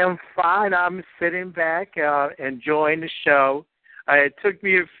 I am fine. I'm sitting back, enjoying the show. It took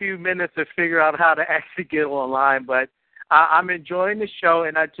me a few minutes to figure out how to actually get online, but I'm enjoying the show,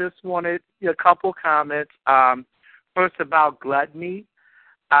 and I just wanted a couple comments. First, about gluttony.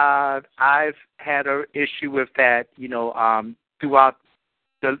 I've had an issue with that, throughout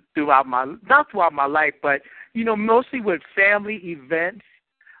my, not throughout my life, but, mostly with family events.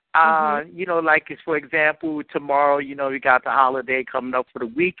 You know, like for example, tomorrow, you know, we got the holiday coming up for the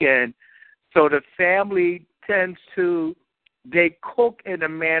weekend. So the family tends to, they cook in a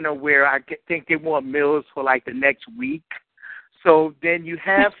manner where I think they want meals for like the next week. So then you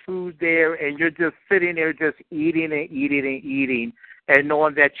have food there and you're just sitting there just eating and eating and eating and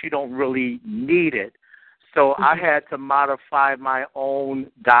knowing that you don't really need it. So I had to modify my own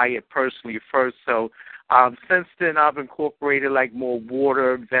diet personally first. So since then I've incorporated like more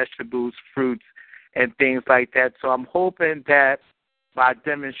water, vegetables, fruits, and things like that. So I'm hoping that by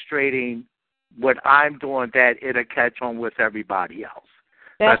demonstrating what I'm doing that it'll catch on with everybody else.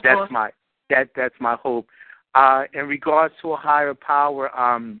 That's my hope. In regards to a higher power,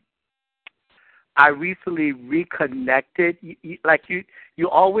 I recently reconnected. You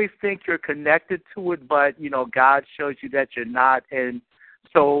always think you're connected to it, but you know God shows you that you're not. And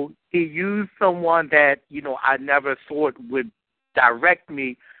so He used someone that I never thought would direct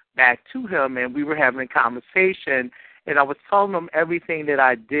me back to Him, and we were having a conversation. And I was telling him everything that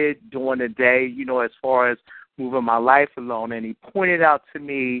I did during the day, as far as moving my life along. And he pointed out to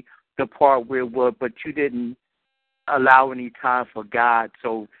me the part where it was, but you didn't allow any time for God.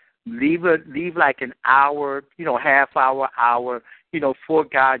 So leave like an hour, half hour, for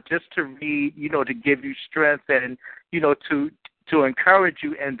God, just to read, to give you strength and, to encourage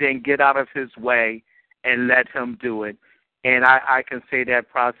you, and then get out of His way and let Him do it. And I can say that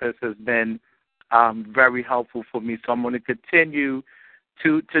process has been very helpful for me. So I'm going to continue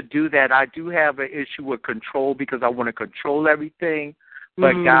to do that. I do have an issue with control because I want to control everything,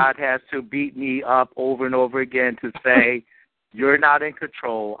 but God has to beat me up over and over again to say, you're not in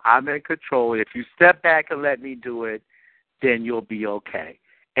control. I'm in control. If you step back and let me do it, then you'll be okay.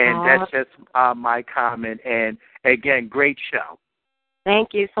 And that's just my comment. And, again, great show.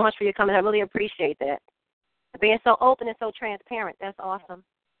 Thank you so much for your comment. I really appreciate that. Being so open and so transparent. That's awesome.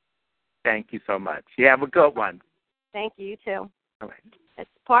 Thank you so much. You have a good one. Thank you, you too. All right. It's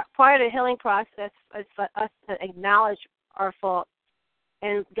part of the healing process is for us to acknowledge our faults.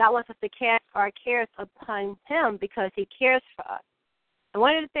 And God wants us to cast our cares upon Him because He cares for us. And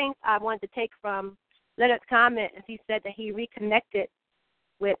one of the things I wanted to take from Leonard's comment is he said that he reconnected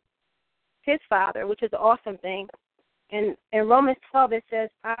with his Father, which is an awesome thing. And in Romans 12 it says,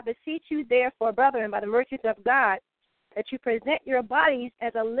 I beseech you therefore, brethren, by the mercies of God, that you present your bodies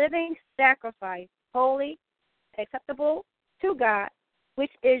as a living sacrifice, holy, acceptable to God,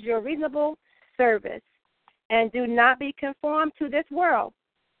 which is your reasonable service. And do not be conformed to this world,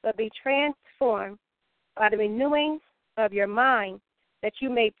 but be transformed by the renewing of your mind, that you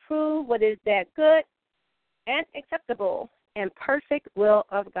may prove what is that good and acceptable and perfect will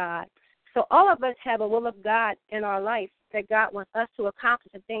of God. So all of us have a will of God in our life that God wants us to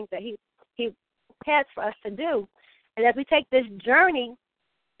accomplish, the things that He has for us to do. And as we take this journey,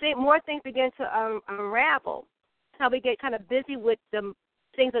 more things begin to unravel. How we get kind of busy with the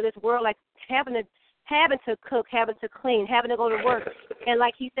things of this world, like having to cook, having to clean, having to go to work. And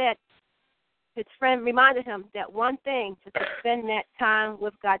like he said, his friend reminded him that one thing, just to spend that time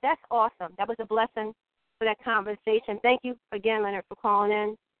with God. That's awesome. That was a blessing for that conversation. Thank you again, Leonard, for calling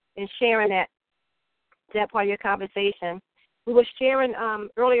in and sharing that part of your conversation. We were sharing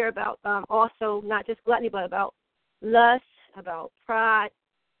earlier about also not just gluttony, but about lust, about pride,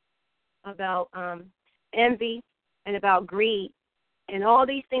 about envy, and about greed. And all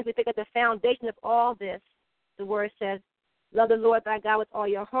these things, we think at the foundation of all this, the Word says, love the Lord thy God with all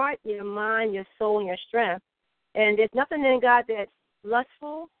your heart, your mind, your soul, and your strength. And there's nothing in God that's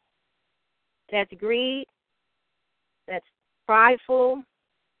lustful, that's greed, that's prideful,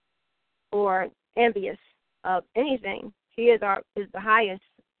 or envious of anything. He is the highest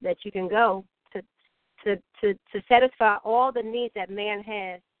that you can go to satisfy all the needs that man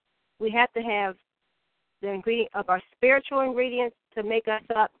has. We have to have the ingredient of our spiritual ingredients to make us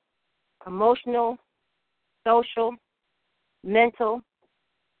up: emotional, social, mental,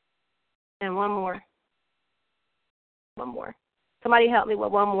 and one more. Somebody help me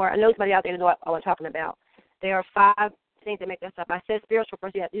with one more. I know somebody out there knows what I'm talking about. There are 5 things that make us up. I said spiritual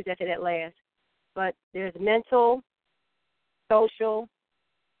first. You have to say that last. But there's mental, social,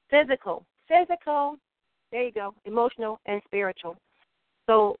 physical. There you go. Emotional and spiritual.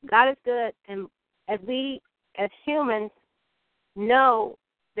 So God is good, and as we, as humans, know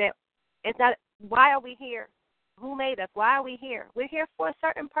that it's not, why are we here? Who made us? Why are we here? We're here for a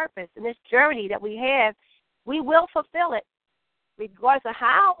certain purpose. And this journey that we have, we will fulfill it. Regardless of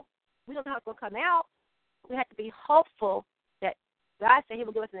how, we don't know how it's going to come out. We have to be hopeful that God said He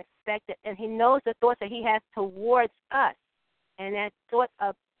will give us an expected, and He knows the thoughts that He has towards us. And that thoughts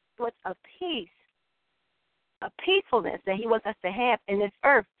of peace, a peacefulness that He wants us to have in this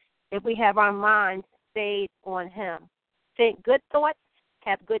earth. if we have our minds stayed on Him. Think good thoughts,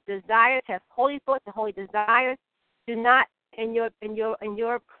 have good desires, have holy thoughts and holy desires. Do not, in your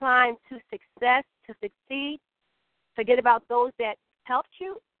climb to success, to succeed, forget about those that helped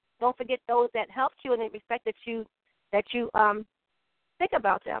you. Don't forget those that helped you in the respect that you think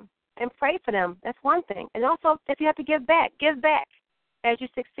about them and pray for them. That's one thing. And also, if you have to give back as you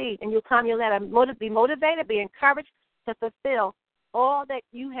succeed, and you'll climb your ladder. Be motivated, be encouraged to fulfill all that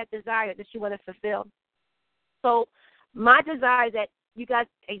you have desired that you want to fulfill. So my desire is that you guys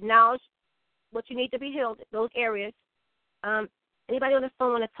acknowledge what you need to be healed, those areas. Anybody on the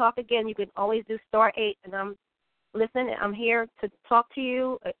phone want to talk again, you can always do *8, and I'm listening. I'm here to talk to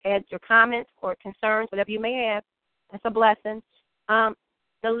you, add your comments or concerns, whatever you may have. That's a blessing. The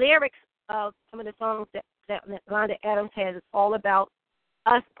lyrics of some of the songs that Londa Adams has is all about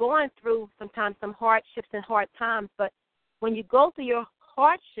us going through sometimes some hardships and hard times. But when you go through your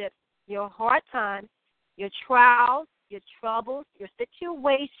hardships, your hard times, your trials, your troubles, your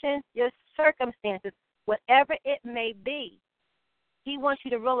situations, your circumstances, whatever it may be, He wants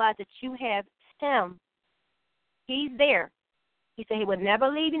you to realize that you have Him. He's there. He said He would never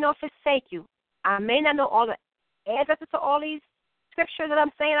leave you nor forsake you. I may not know all the addresses to all these scriptures that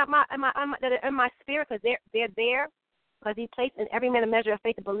I'm saying that are in my spirit, because they're there, because He placed in every man a measure of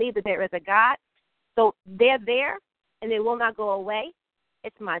faith to believe that there is a God. So they're there, and they will not go away.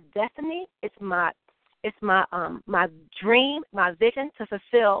 It's my destiny. It's my dream, my vision to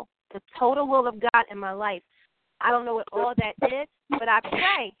fulfill the total will of God in my life. I don't know what all that is, but I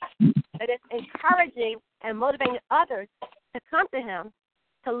pray that it's encouraging and motivating others to come to Him,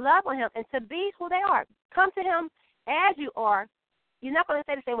 to love on Him, and to be who they are. Come to Him as you are. You're not going to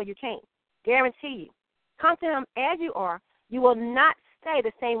stay the same way you came. Guarantee you. Come to Him as you are. You will not stay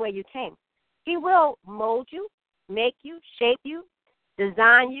the same way you came. He will mold you, make you, shape you,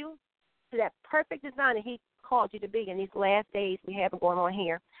 design you to that perfect design that He called you to be in these last days we have going on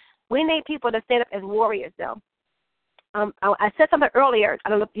here. We need people to stand up as warriors, though. I said something earlier. I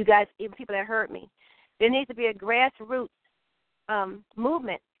don't know if you guys, even people that heard me. There needs to be a grassroots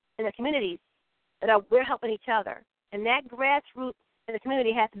movement in the communities that we're helping each other. And that grassroots in the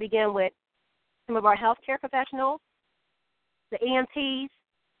community has to begin with some of our healthcare professionals, the EMTs,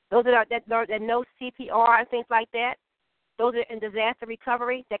 those that know CPR and things like that. Those that are in disaster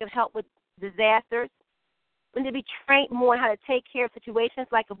recovery that can help with disasters. We need to be trained more on how to take care of situations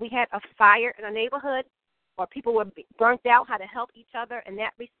like if we had a fire in a neighborhood or people were burnt out, how to help each other in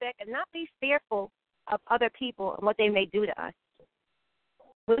that respect and not be fearful of other people and what they may do to us.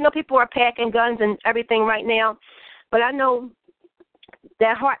 We know people are packing guns and everything right now, but I know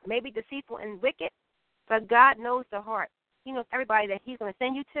that heart may be deceitful and wicked, but God knows the heart. He knows everybody that He's going to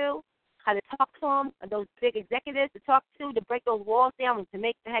send you to, how to talk to them, those big executives to talk to break those walls down and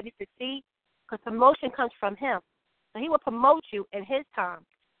to have you succeed, because promotion comes from Him. So He will promote you in His time.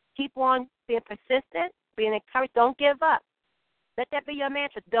 Keep on being persistent, being encouraged. Don't give up. Let that be your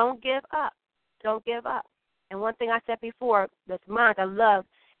mantra. Don't give up. Don't give up. And one thing I said before, that's mine, I love,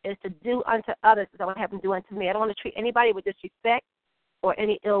 is to do unto others as I would have them do unto me. I don't want to treat anybody with disrespect or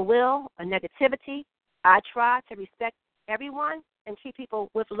any ill will or negativity. I try to respect everyone and treat people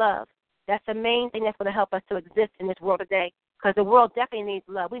with love. That's the main thing that's going to help us to exist in this world today, because the world definitely needs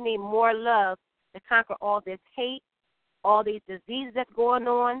love. We need more love to conquer all this hate, all these diseases that's going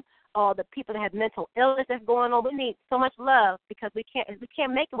on, all the people that have mental illness that's going on. We need so much love because we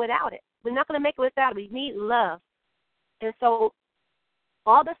can't make it without it. We're not going to make it without it. We need love. And so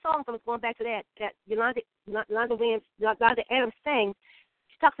all the songs, I was going back to that Londa Adams sang,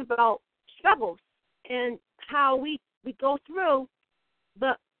 she talks about struggles and how we go through,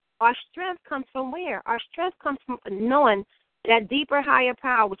 but our strength comes from where? Our strength comes from knowing that deeper, higher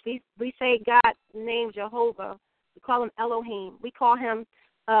power, which we say God's name, Jehovah. We call Him Elohim. We call Him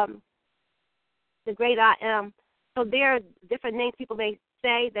the great I am. So there are different names people may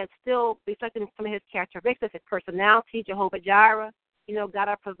say that still reflecting some of His characteristics, His personality, Jehovah Jireh, God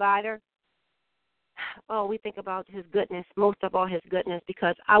our provider. Oh, we think about His goodness, most of all His goodness,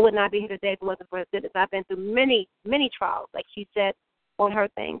 because I would not be here today if it wasn't for His goodness. I've been through many, many trials, like she said on her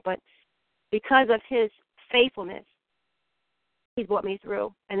thing, but because of His faithfulness, He's brought me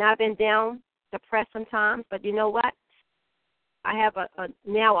through. And I've been down, depressed sometimes, but you know what? I have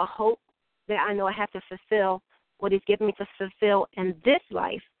now a hope that I know I have to fulfill what He's given me to fulfill in this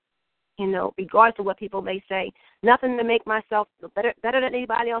life, regardless of what people may say. Nothing to make myself better than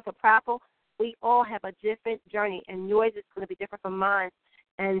anybody else or prideful. We all have a different journey, and yours is going to be different from mine.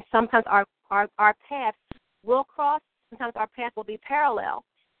 And sometimes our paths will cross. Sometimes our paths will be parallel,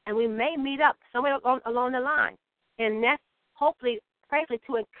 and we may meet up somewhere along the line. And that's hopefully praisefully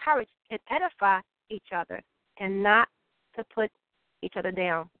to encourage and edify each other and not to put each other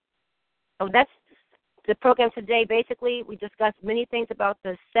down. So that's the program today. Basically, we discussed many things about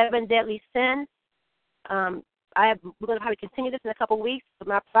the 7 deadly sins. We're going to probably continue this in a couple of weeks. So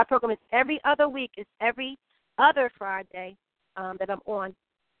my program is every other week. It's every other Friday that I'm on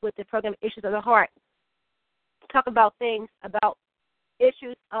with the program Issues of the Heart. Talk about things, about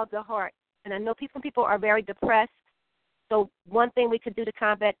issues of the heart. And I know people are very depressed. So one thing we could do to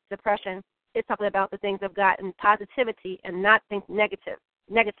combat depression is talking about the things of God and positivity and not think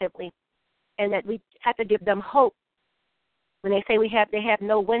negatively. And that we have to give them hope. When they say they have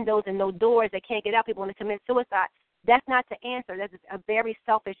no windows and no doors, they can't get out, people want to commit suicide. That's not the answer. That's a very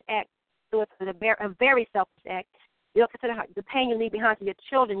selfish act. So it's a very selfish act. You don't consider the pain you leave behind to your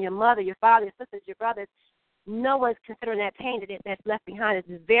children, your mother, your father, your sisters, your brothers. No one's considering that pain that's left behind. It's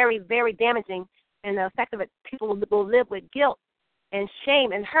very, very damaging. And the effect of it, people will live with guilt and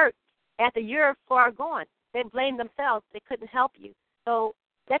shame and hurt after you're far gone. They blame themselves. They couldn't help you. So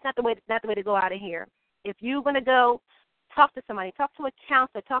that's not the way to go out of here. If you're going to go talk to somebody, talk to a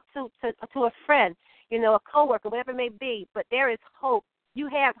counselor, talk to a friend, a coworker, whatever it may be, but there is hope. You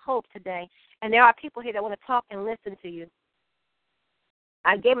have hope today, and there are people here that want to talk and listen to you.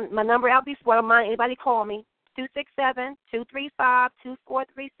 I gave my number out before. I don't mind anybody call me,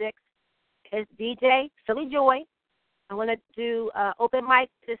 267-235-2436. It's DJ Silly Joy. I want to do open mic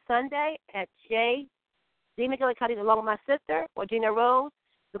this Sunday at J. D. McGillicuddy along with my sister, or Gina Rose.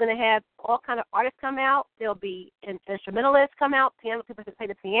 We're going to have all kind of artists come out. There'll be instrumentalists come out, piano people that play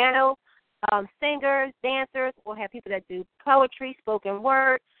the piano, singers, dancers. We'll have people that do poetry, spoken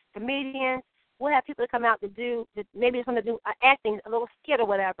word, comedians. We'll have people that come out to do, maybe it's going to do acting, a little skit or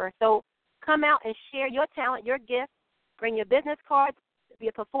whatever. So come out and share your talent, your gift. Bring your business cards, be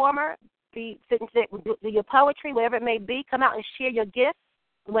a performer, do your poetry, whatever it may be. Come out and share your gift.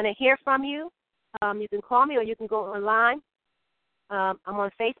 We want to hear from you. You can call me or you can go online. I'm on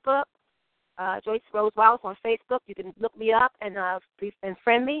Facebook, Joyce Rose Wallace on Facebook. You can look me up and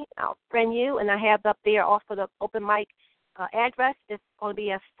friend me. I'll friend you. And I have up there also the open mic address. It's going to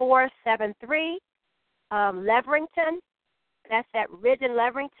be at 473 Leverington. That's at Ridge in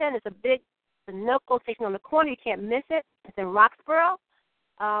Leverington. It's a big local station on the corner. You can't miss it. It's in Roxborough.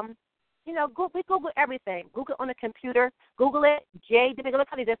 We Google everything. Google on the computer. Google it. J.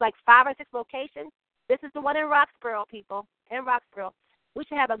 There's like 5 or 6 locations. This is the one in Roxborough, people. In Roxborough. We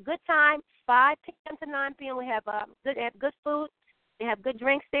should have a good time, 5 p.m. to 9 p.m. We have good food. They have good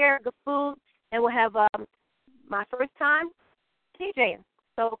drinks there, good food. And we'll have my first time DJing.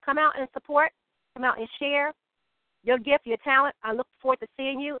 So come out and support. Come out and share your gift, your talent. I look forward to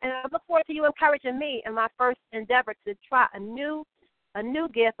seeing you. And I look forward to you encouraging me in my first endeavor to try a new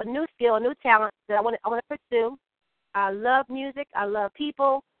gift, a new skill, a new talent that I want to pursue. I love music. I love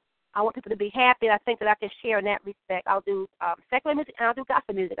people. I want people to be happy. I think that I can share in that respect. I'll do secular music and I'll do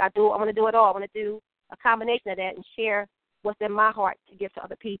gospel music. I want to do it all. I want to do a combination of that and share what's in my heart to give to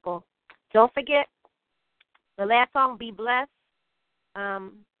other people. Don't forget, the last song, Be Blessed.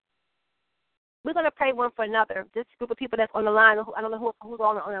 We're going to pray one for another. This group of people that's on the line, I don't know who's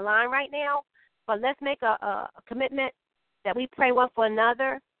on the line right now, but let's make a commitment that we pray one for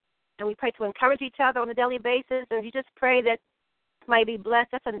another, and we pray to encourage each other on a daily basis. And if you just pray that somebody be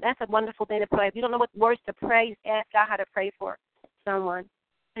blessed, that's a wonderful thing to pray. If you don't know what words to pray, just ask God how to pray for someone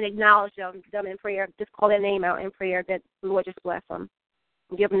and acknowledge them in prayer. Just call their name out in prayer that the Lord just bless them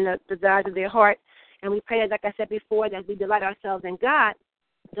and give them the desires of their heart. And we pray that, like I said before, that we delight ourselves in God,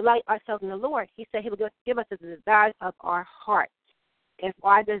 delight ourselves in the Lord. He said He will give us the desires of our heart. If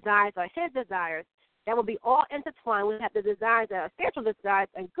our desires are His desires, that will be all intertwined. We have the desires that are spiritual desires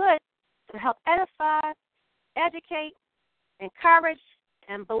and good to help edify, educate, encourage,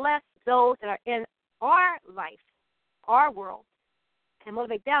 and bless those that are in our life, our world, and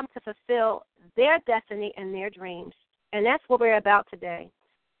motivate them to fulfill their destiny and their dreams. And that's what we're about today.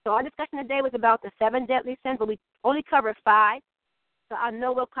 So our discussion today was about the 7 deadly sins, but we only covered 5. So I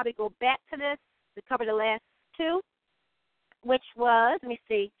know we'll probably go back to this to cover the last 2, which was, let me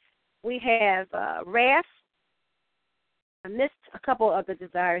see, we have wrath. I missed a couple of the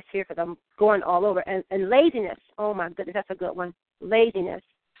desires here because I'm going all over. And laziness. Oh, my goodness, that's a good one. Laziness.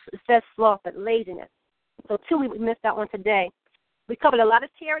 It says sloth, but laziness. So 2, we missed that one today. We covered a lot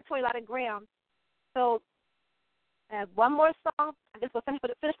of territory, a lot of ground. So one more song. I guess we'll finish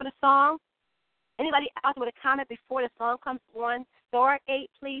with the song. Anybody else with a comment before the song comes on? Star 8,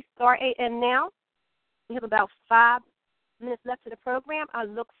 please. Star 8 and now. We have about 5 minutes left to the program. I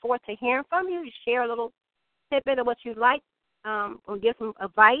look forward to hearing from you. Share a little tidbit of what you like, or give some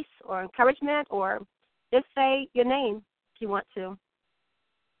advice or encouragement, or just say your name if you want to.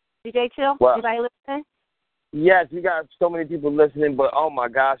 DJ Chill, Well, anybody listening? yes, we got so many people listening, but oh my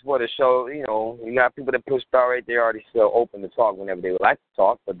gosh, what a show. You know, you got people that push star rate, they're already still open to talk whenever they would like to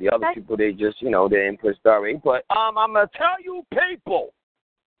talk, but the other people, they just, you know, they didn't push star rate. But I'm going to tell you people,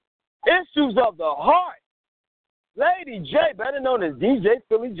 issues of the heart. Lady J, better known as DJ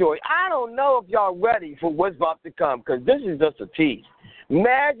Philly JoY. I don't know if y'all ready for what's about to come, because this is just a tease.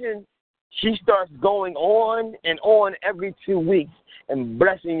 Imagine she starts going on and on every 2 weeks and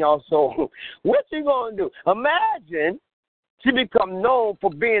blessing y'all soul. What you going to do? Imagine she become known for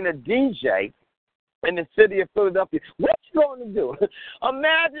being a DJ in the city of Philadelphia. What you going to do?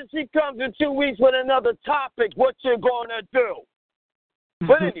 Imagine she comes in 2 weeks with another topic. What you going to do?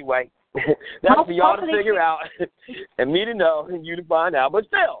 But anyway, that's for y'all to figure out and me to know and you to find out. But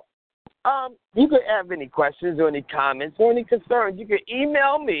still, you could have any questions or any comments or any concerns. You can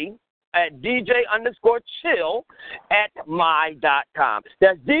email me at DJ_chill@my.com.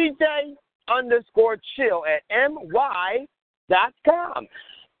 That's DJ_chill@my.com.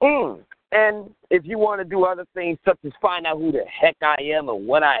 And if you want to do other things such as find out who the heck I am or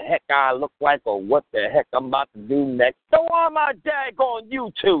what the heck I look like or what the heck I'm about to do next, go on my daggone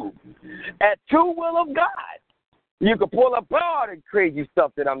YouTube at Two Will of God. You can pull up all the crazy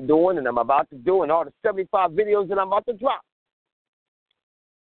stuff that I'm doing and I'm about to do and all the 75 videos that I'm about to drop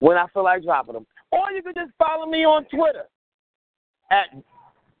when I feel like dropping them. Or you can just follow me on Twitter at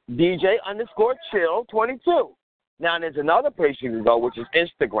DJ_chill22. Now, there's another place you can go, which is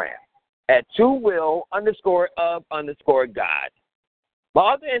Instagram at 2will_of_God.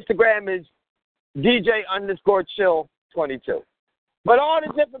 My other Instagram is DJ_chill22. But all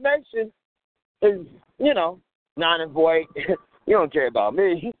this information is, you know, non and void. You don't care about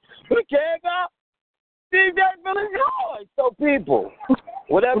me. You care about DJ Philly JoY. So, people,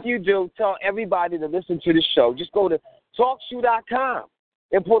 whatever you do, tell everybody to listen to the show. Just go to TalkShoe.com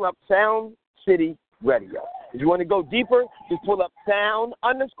and pull up Sound City Radio. If you want to go deeper, just pull up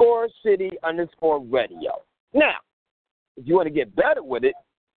Sound_City_Radio. Now, if you want to get better with it,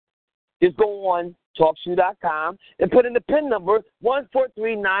 just go on TalkShoe.com and put in the PIN number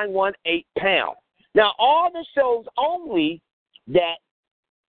 143918#. Now, all the shows only that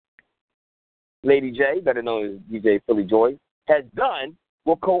Lady J, better known as DJ Philly JoY, has done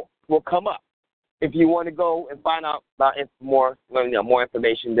will come up. If you want to go and find out about more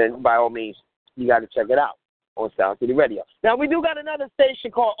information, then by all means, you got to check it out on Sound City Radio. Now, we do got another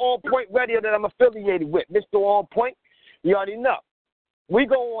station called On Point Radio that I'm affiliated with. Mr. On Point, you already know. We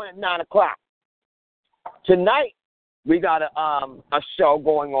go on at 9 o'clock. Tonight, we got a show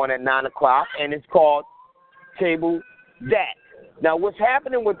going on at 9 o'clock, and it's called Table Dat. Now, what's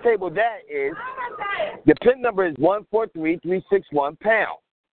happening with Table Dat is the PIN number is 143361#.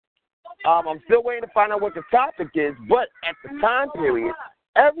 I'm still waiting to find out what the topic is, but at the time period,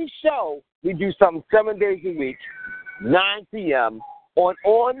 every show we do something 7 days a week, 9 p.m. on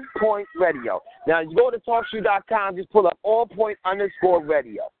Point Radio. Now, you go to TalkShoe.com, just pull up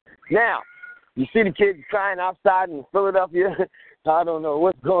OnPoint_radio. Now, you see the kids crying outside in Philadelphia. I don't know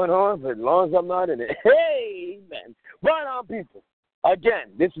what's going on, but as long as I'm not in it, hey, man. Right on, people.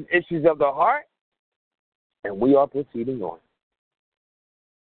 Again, this is Issues of the Heart, and we are proceeding on.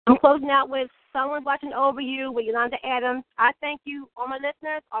 I'm closing out with Someone's Watching Over You with Yolanda Adams. I thank you, all my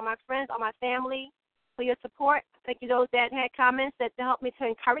listeners, all my friends, all my family, for your support. Thank you those that had comments that helped me to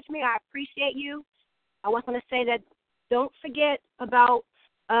encourage me. I appreciate you. I was going to say that don't forget about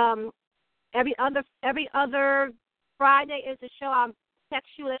every other Friday is the show. I'll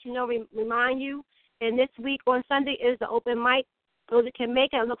text you, let you know, remind you. And this week on Sunday is the open mic. Those that can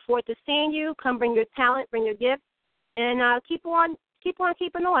make it, I look forward to seeing you. Come bring your talent, bring your gifts, and keep on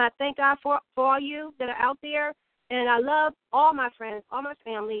keeping on. I thank God for all you that are out there, and I love all my friends, all my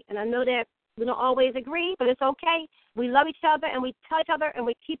family, and I know that we don't always agree, but it's okay. We love each other, and we tell each other, and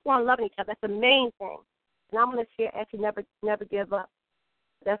we keep on loving each other. That's the main thing. And I'm going to share actually never give up.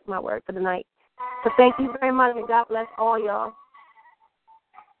 That's my word for the night. So thank you very much, and God bless all y'all.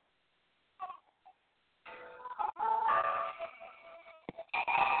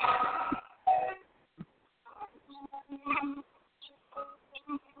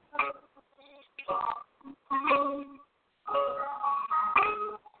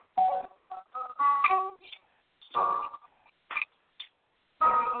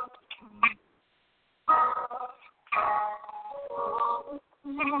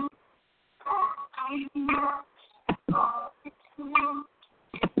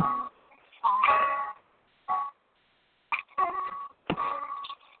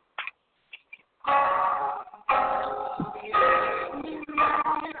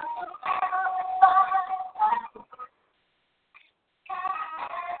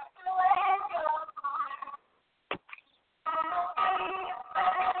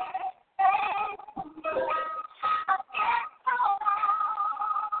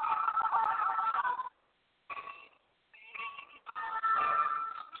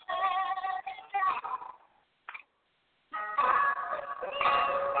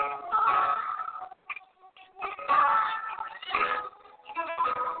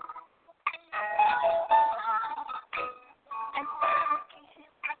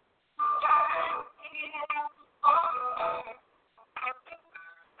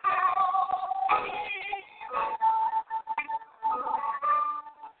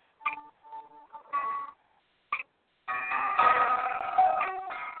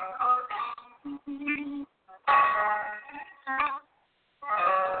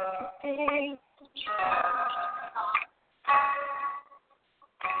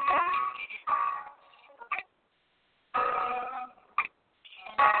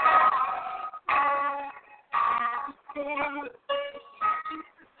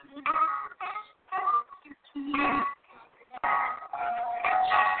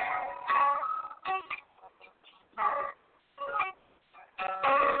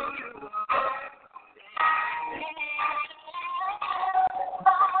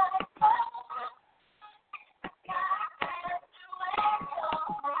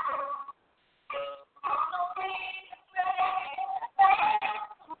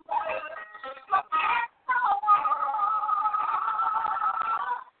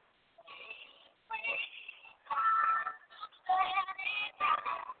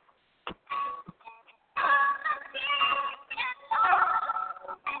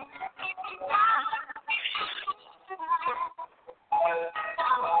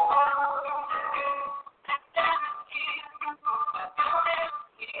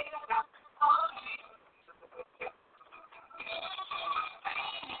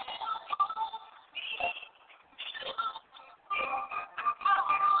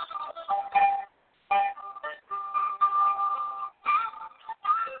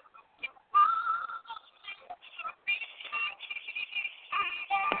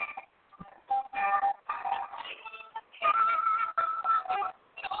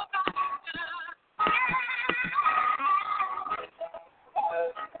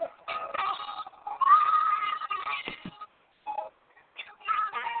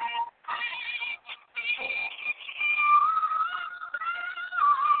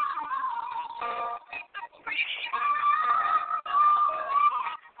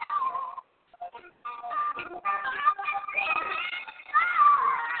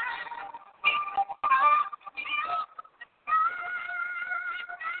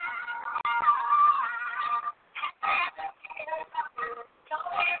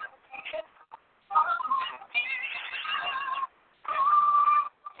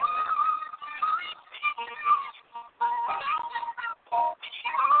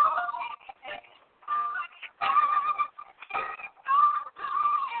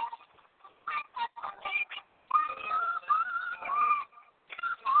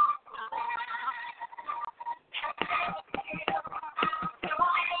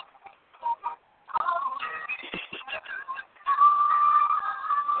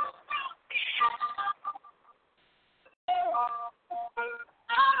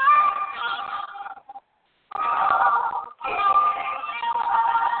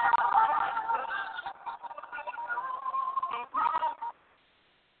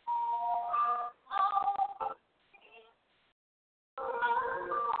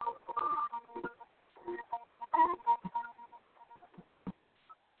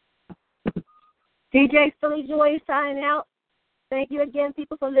 DJ Philly Joy signing out. Thank you again,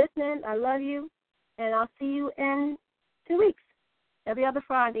 people, for listening. I love you, and I'll see you in 2 weeks, every other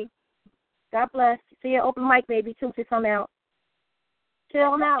Friday. God bless. See you open mic maybe, too, to come out.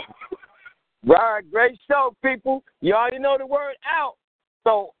 Chill out. Right, great show, people. You already know the word out.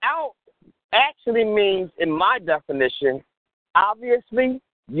 So out actually means, in my definition, obviously,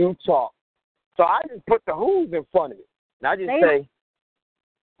 you talk. So I just put the who's in front of it. And I just say,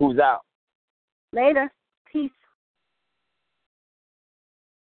 who's out. Later. Peace.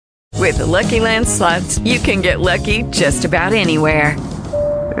 With the Lucky Land Slots, you can get lucky just about anywhere.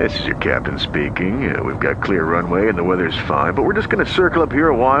 This is your captain speaking. We've got clear runway and the weather's fine, but we're just going to circle up here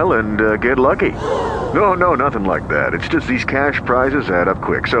a while and get lucky. No, nothing like that. It's just these cash prizes add up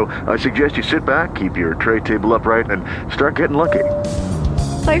quick. So I suggest you sit back, keep your tray table upright, and start getting lucky.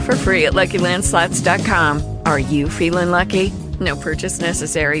 Play for free at LuckyLandSlots.com. Are you feeling lucky? No purchase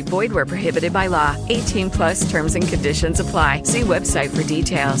necessary. Void where prohibited by law. 18+ terms and conditions apply. See website for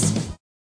details.